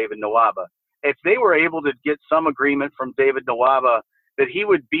level than David Nwaba. If they were able to get some agreement from David Nwaba that he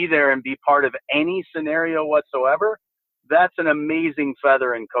would be there and be part of any scenario whatsoever, that's an amazing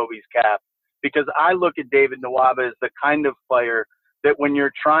feather in Kobe's cap, because I look at David Nwaba as the kind of player that when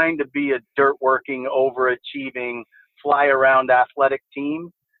you're trying to be a dirt-working, overachieving, fly-around athletic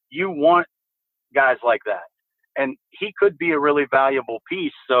team, you want guys like that. And he could be a really valuable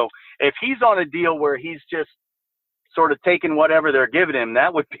piece. So if he's on a deal where he's just sort of taking whatever they're giving him,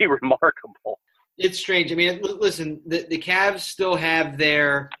 that would be remarkable. It's strange. I mean, listen, the Cavs still have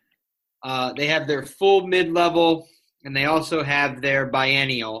their full mid-level, and they also have their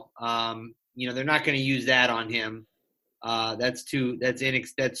biennial. They're not going to use that on him. That's too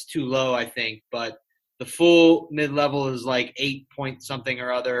low, I think. But the full mid-level is like 8 point something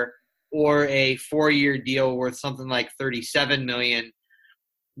or other, or a 4-year deal worth something like $37 million,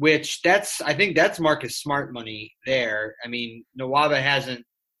 which I think that's Marcus Smart money there. I mean, Nwaba hasn't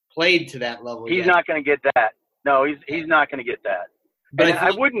played to that level yet. He's not going to get that. No, he's not going to get that. But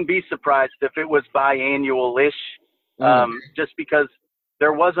I wouldn't be surprised if it was biannual-ish, just because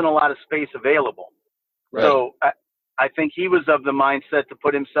there wasn't a lot of space available. Right. So I think he was of the mindset to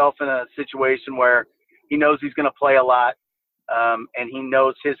put himself in a situation where he knows he's going to play a lot, and he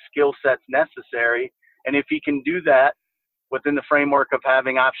knows his skill set's necessary. And if he can do that within the framework of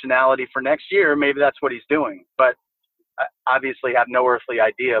having optionality for next year, maybe that's what he's doing. But I obviously have no earthly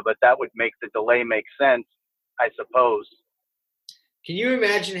idea, but that would make the delay make sense, I suppose. Can you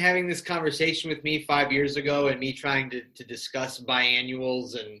imagine having this conversation with me 5 years ago and me trying to discuss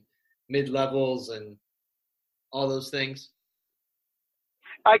biannuals and mid-levels and all those things?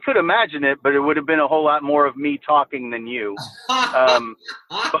 I could imagine it, but it would have been a whole lot more of me talking than you.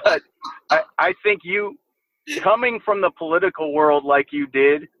 But I think you, coming from the political world like you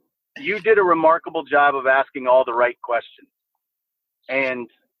did a remarkable job of asking all the right questions. And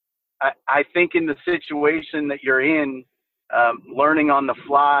I think in the situation that you're in, learning on the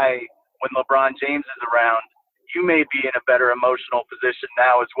fly when LeBron James is around, you may be in a better emotional position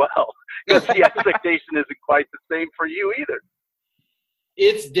now as well, because the expectation isn't quite the same for you either.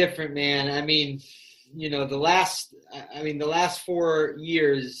 It's different, man. I mean, the last 4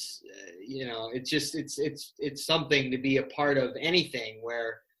 years, it's something to be a part of anything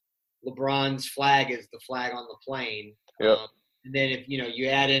where LeBron's flag is the flag on the plane. Yep. And then if, you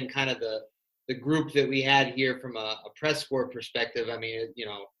add in kind of the group that we had here from a press corps perspective, I mean,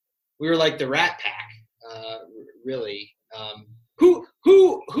 we were like the Rat Pack, really. Who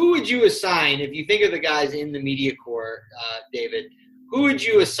would you assign, if you think of the guys in the media corps, David, who would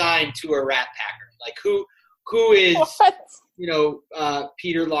you assign to a Rat Packer? Like who is,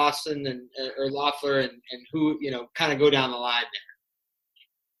 Peter Lawson or Loeffler and who, kind of go down the line there?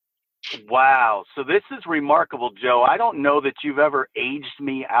 Wow. So this is remarkable, Joe. I don't know that you've ever aged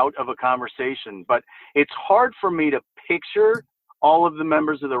me out of a conversation, but it's hard for me to picture all of the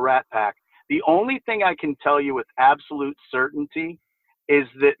members of the Rat Pack. The only thing I can tell you with absolute certainty is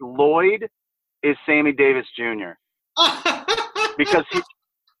that Lloyd is Sammy Davis Jr. Because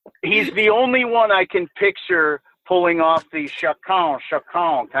he's the only one I can picture pulling off the chacon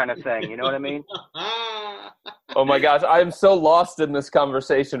kind of thing. You know what I mean? Oh my gosh, I'm so lost in this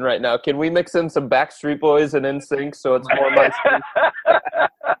conversation right now. Can we mix in some Backstreet Boys and NSYNC so it's more my speed?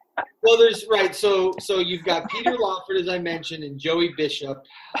 Well, so you've got Peter Lawford, as I mentioned, and Joey Bishop.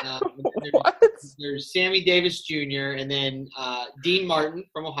 There's Sammy Davis Jr. and then Dean Martin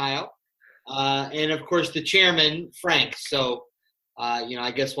from Ohio, and of course the chairman Frank. So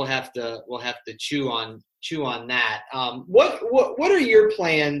I guess we'll have to chew on that. What are your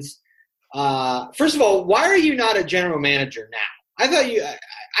plans? First of all, why are you not a general manager now?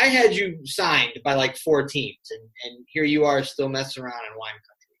 I had you signed by like 4 teams, and here you are still messing around in wine country.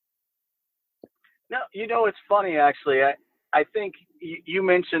 No, it's funny actually. I think you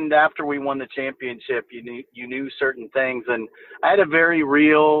mentioned after we won the championship, you knew certain things, and I had a very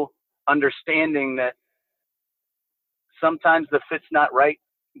real understanding that sometimes the fit's not right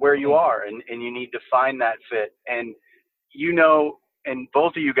where you are, and you need to find that fit. And and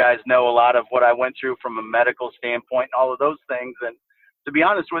both of you guys know a lot of what I went through from a medical standpoint and all of those things. And to be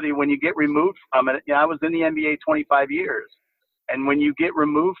honest with you, when you get removed from it, I was in the NBA 25 years. And when you get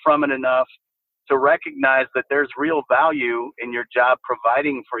removed from it enough to recognize that there's real value in your job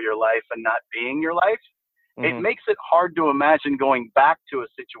providing for your life and not being your life, It makes it hard to imagine going back to a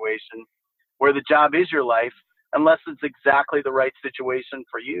situation where the job is your life unless it's exactly the right situation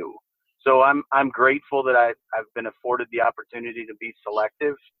for you. So I'm grateful that I've been afforded the opportunity to be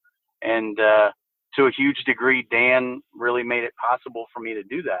selective, and to a huge degree, Dan really made it possible for me to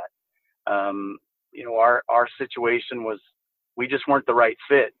do that. Our situation was, we just weren't the right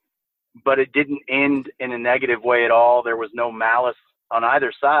fit, but it didn't end in a negative way at all. There was no malice on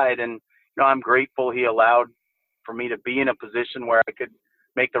either side. And, I'm grateful he allowed for me to be in a position where I could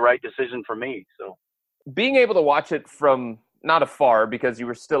make the right decision for me. So being able to watch it from not afar, because you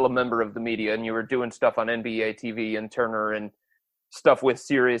were still a member of the media and you were doing stuff on NBA TV and Turner and stuff with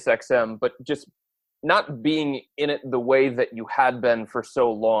Sirius XM, but just not being in it the way that you had been for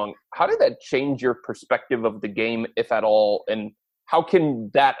so long, how did that change your perspective of the game, if at all? And how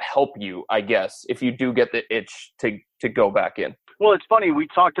can that help you, I guess, if you do get the itch to go back in? Well, it's funny. We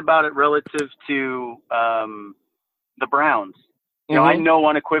talked about it relative to the Browns. I know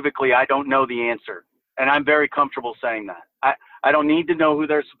unequivocally I don't know the answer, and I'm very comfortable saying that. I don't need to know who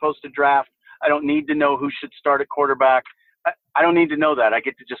they're supposed to draft. I don't need to know who should start at quarterback. I don't need to know that. I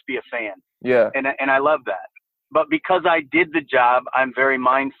get to just be a fan. Yeah. And I love that. But because I did the job, I'm very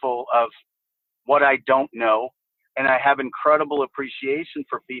mindful of what I don't know. And I have incredible appreciation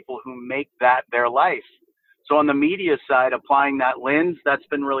for people who make that their life. So on the media side, applying that lens, that's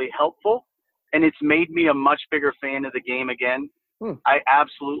been really helpful. And it's made me a much bigger fan of the game again. I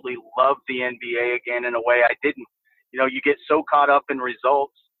absolutely love the NBA again in a way I didn't. You get so caught up in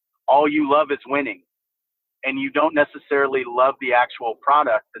results, all you love is winning. And you don't necessarily love the actual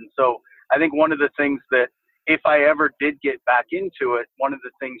product. And so I think one of the things that if I ever did get back into it, one of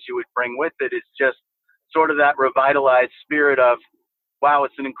the things you would bring with it is just sort of that revitalized spirit of, wow,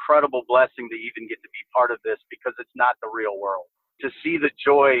 it's an incredible blessing to even get to be part of this, because it's not the real world. To see the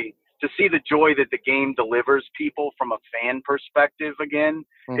joy that the game delivers people from a fan perspective again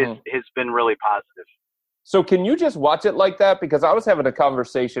has been really positive. So can you just watch it like that? Because I was having a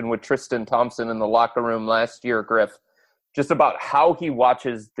conversation with Tristan Thompson in the locker room last year, Griff, just about how he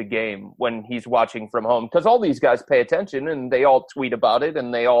watches the game when he's watching from home. Because all these guys pay attention and they all tweet about it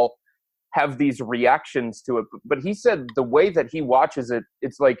and they all have these reactions to it. But he said the way that he watches it,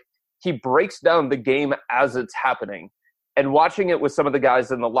 it's like he breaks down the game as it's happening. And watching it with some of the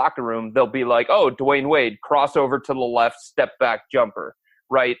guys in the locker room, they'll be like, oh, Dwayne Wade, crossover to the left, step back jumper,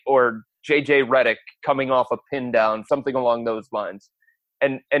 right? Or JJ Redick coming off a pin down, something along those lines.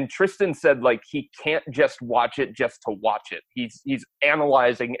 And Tristan said, like, he can't just watch it just to watch it. He's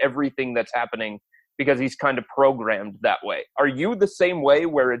analyzing everything that's happening because he's kind of programmed that way. Are you the same way,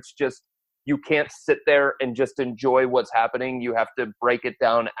 where it's just you can't sit there and just enjoy what's happening? You have to break it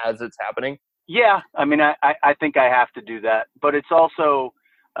down as it's happening? Yeah. I mean, I think I have to do that. But it's also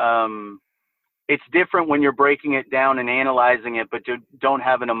it's different when you're breaking it down and analyzing it, but you don't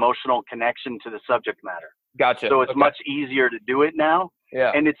have an emotional connection to the subject matter. Gotcha. So it's much easier to do it now.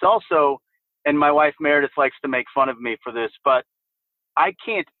 Yeah. And it's also, and my wife Meredith likes to make fun of me for this, but I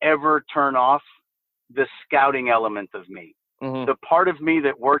can't ever turn off the scouting element of me. The part of me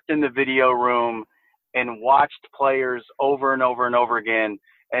that worked in the video room and watched players over and over and over again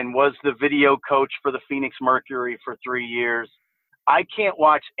and was the video coach for the Phoenix Mercury for 3 years. I can't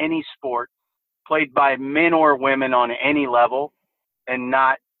watch any sport played by men or women on any level and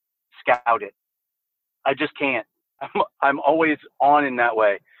not scout it. I just can't. I'm always on in that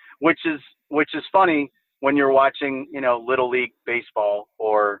way, which is funny when you're watching, Little League baseball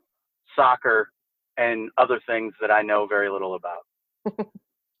or soccer and other things that I know very little about.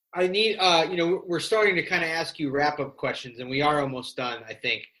 I need, we're starting to kind of ask you wrap-up questions, and we are almost done, I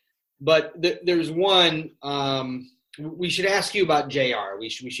think. But there's one, we should ask you about JR. We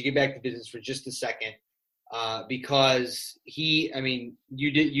should get back to business for just a second, because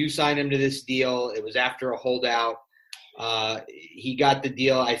you signed him to this deal. It was after a holdout. He got the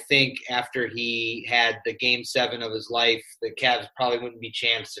deal, I think, after he had the Game 7 of his life. The Cavs probably wouldn't be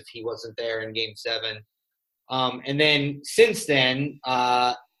champs if he wasn't there in Game 7. And then since then,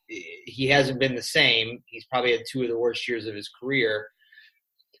 he hasn't been the same. He's probably had 2 of the worst years of his career.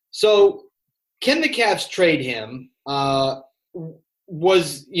 So can the Cavs trade him?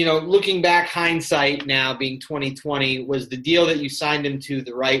 Looking back, hindsight now being 2020, was the deal that you signed him to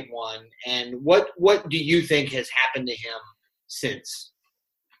the right one? And what do you think has happened to him since?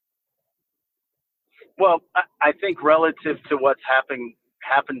 Well, I think relative to what's happened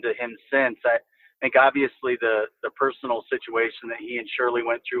to him since, I think obviously the personal situation that he and Shirley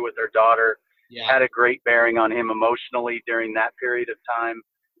went through with their daughter had a great bearing on him emotionally during that period of time.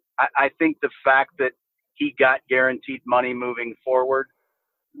 I think the fact that he got guaranteed money moving forward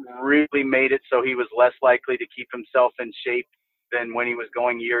really made it so he was less likely to keep himself in shape than when he was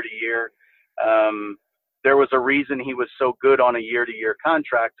going year to year. There was a reason he was so good on a year-to-year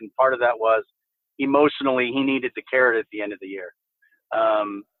contract, and part of that was emotionally he needed the carrot at the end of the year.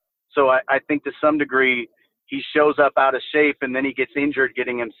 So I think to some degree he shows up out of shape and then he gets injured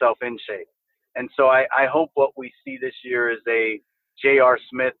getting himself in shape. And so I hope what we see this year is a J.R.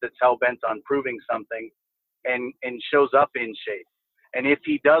 Smith that's hell-bent on proving something and shows up in shape. And if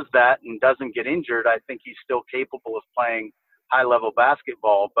he does that and doesn't get injured, I think he's still capable of playing high-level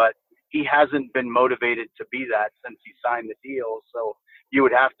basketball, but he hasn't been motivated to be that since he signed the deal. So you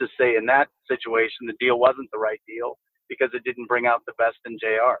would have to say in that situation, the deal wasn't the right deal because it didn't bring out the best in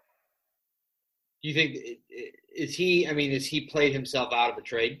JR. Do you think, has he played himself out of a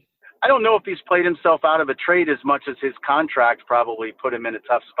trade? I don't know if he's played himself out of a trade as much as his contract probably put him in a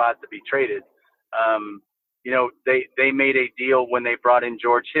tough spot to be traded. They made a deal when they brought in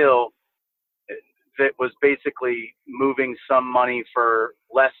George Hill that was basically moving some money for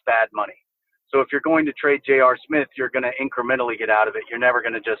less bad money. So if you're going to trade J.R. Smith, you're going to incrementally get out of it. You're never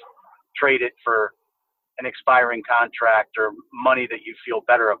going to just trade it for an expiring contract or money that you feel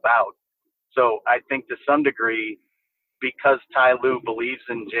better about. So I think to some degree, because Ty Lue believes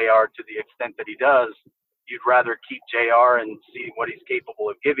in JR to the extent that he does, you'd rather keep JR and see what he's capable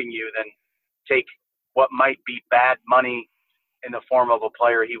of giving you than take what might be bad money in the form of a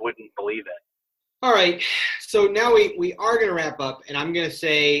player he wouldn't believe in. All right, so now we are going to wrap up, and I'm going to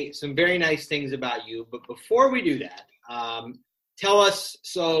say some very nice things about you. But before we do that, tell us,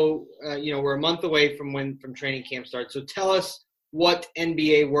 we're a month away from training camp starts, so tell us what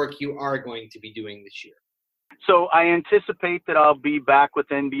NBA work you are going to be doing this year. So I anticipate that I'll be back with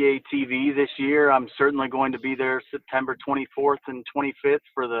NBA TV this year. I'm certainly going to be there September 24th and 25th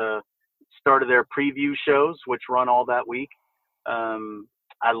for the start of their preview shows, which run all that week.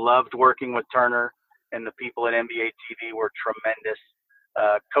 I loved working with Turner, and the people at NBA TV were tremendous.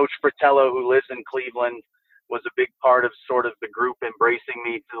 Coach Fratello, who lives in Cleveland, was a big part of sort of the group embracing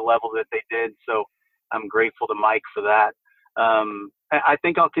me to the level that they did. So I'm grateful to Mike for that. I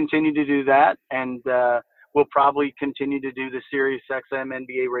think I'll continue to do that, and we'll probably continue to do the SiriusXM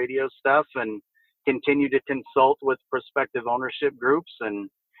NBA radio stuff and continue to consult with prospective ownership groups. And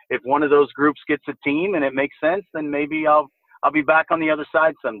if one of those groups gets a team and it makes sense, then maybe I'll be back on the other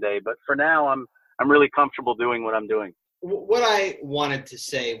side someday. But for now, I'm really comfortable doing what I'm doing. What I wanted to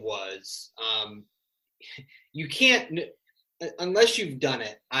say was you can't, unless you've done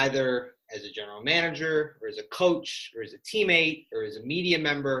it either as a general manager or as a coach or as a teammate or as a media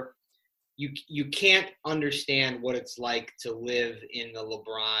member, you can't understand what it's like to live in the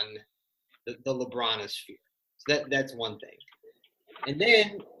LeBronosphere. So that's one thing. And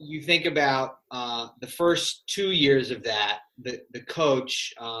then you think about the first 2 years of that, the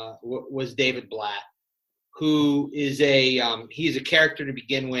coach was David Blatt, who is he's a character to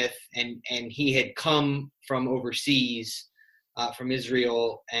begin with, and he had come from overseas, from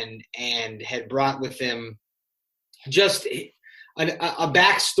Israel, and had brought with him just a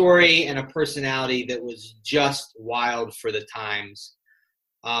backstory and a personality that was just wild for the times.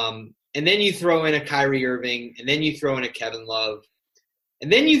 And then you throw in a Kyrie Irving, and then you throw in a Kevin Love.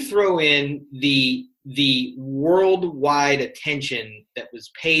 And then you throw in the worldwide attention that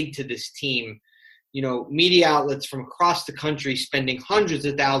was paid to this team, media outlets from across the country spending hundreds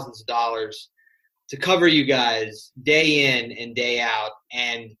of thousands of dollars to cover you guys day in and day out.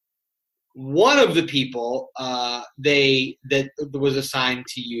 And one of the people that was assigned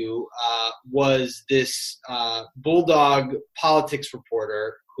to you was this Bulldog politics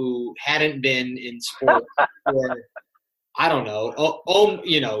reporter who hadn't been in sports for I don't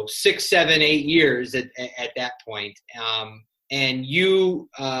know, 6, 7, 8 years at that point. And you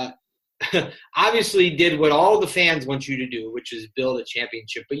obviously did what all the fans want you to do, which is build a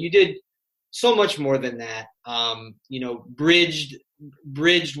championship. But you did so much more than that.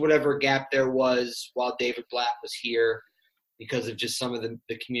 Bridged whatever gap there was while David Blatt was here because of just some of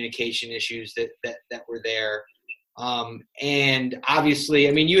the communication issues that were there. And obviously,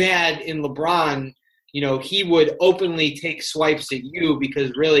 you had in LeBron, he would openly take swipes at you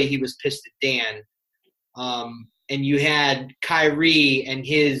because really he was pissed at Dan. And you had Kyrie and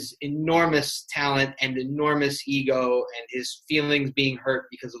his enormous talent and enormous ego and his feelings being hurt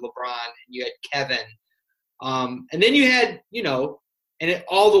because of LeBron. And you had Kevin. And then you had,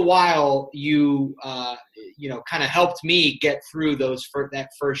 all the while you, kind of helped me get through that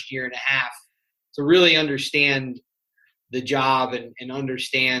first year and a half to really understand the job and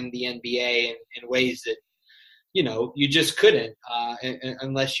understand the NBA in ways that, you just couldn't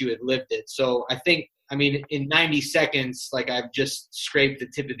unless you had lived it. So I think I mean, in 90 seconds, like I've just scraped the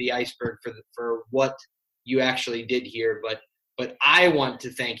tip of the iceberg for what you actually did here. But I want to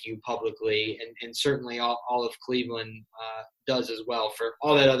thank you publicly, and certainly all of Cleveland does as well for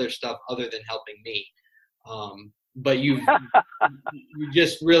all that other stuff other than helping me. But you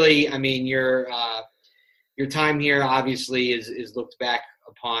just really, I mean, your time here obviously is looked back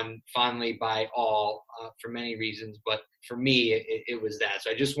upon fondly by all for many reasons, but for me, it was that.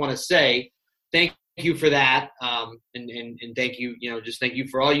 So I just want to say thank you for that, and thank you, just thank you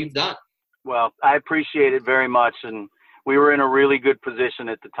for all you've done. Well, I appreciate it very much, and we were in a really good position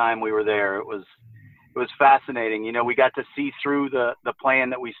at the time we were there. It was fascinating. We got to see through the plan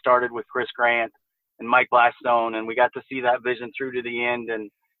that we started with Chris Grant and Mike Blackstone, and we got to see that vision through to the end,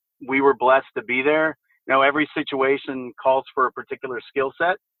 and we were blessed to be there. Every situation calls for a particular skill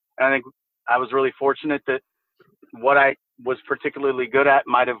set, and I think I was really fortunate that what I was particularly good at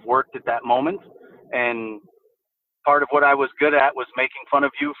might have worked at that moment, and part of what I was good at was making fun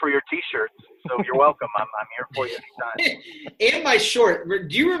of you for your T-shirts. So you're welcome. I'm here for you anytime. And my short.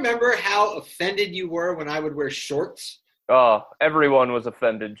 Do you remember how offended you were when I would wear shorts? Oh, everyone was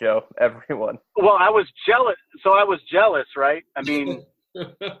offended, Joe. Everyone. Well, I was jealous. So I was jealous, right? I mean,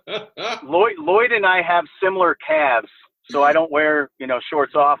 Lloyd and I have similar calves, so I don't wear,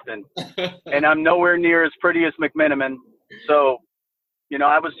 shorts often. And I'm nowhere near as pretty as McMenamin. So,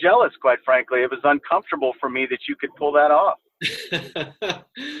 I was jealous, quite frankly. It was uncomfortable for me that you could pull that off.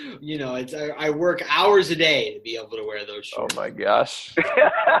 I work hours a day to be able to wear those shorts. Oh my gosh.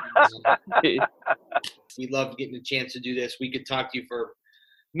 We love getting a chance to do this. We could talk to you for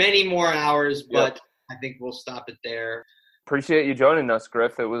many more hours, but I think we'll stop it there. Appreciate you joining us,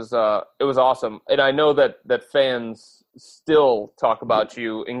 Griff. It was awesome. And I know that fans still talk about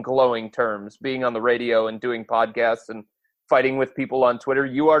you in glowing terms, being on the radio and doing podcasts and fighting with people on Twitter.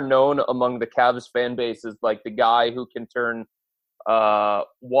 You are known among the Cavs fan base as like the guy who can turn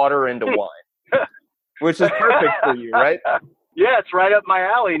water into wine, which is perfect for you, right? Yeah, it's right up my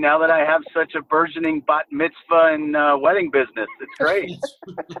alley now that I have such a burgeoning bat mitzvah and wedding business. It's great.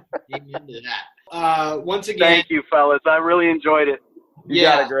 Amen to that. Once again, thank you, fellas. I really enjoyed it. You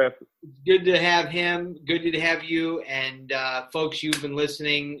got it, Griff. Good to have him. Good to have you. And folks, you've been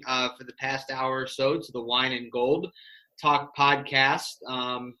listening for the past hour or so to the Wine and Gold Talk podcast.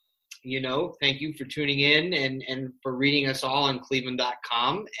 Thank you for tuning in and for reading us all on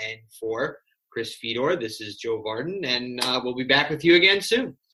Cleveland.com. And for Chris Fedor, this is Joe Varden, and we'll be back with you again soon.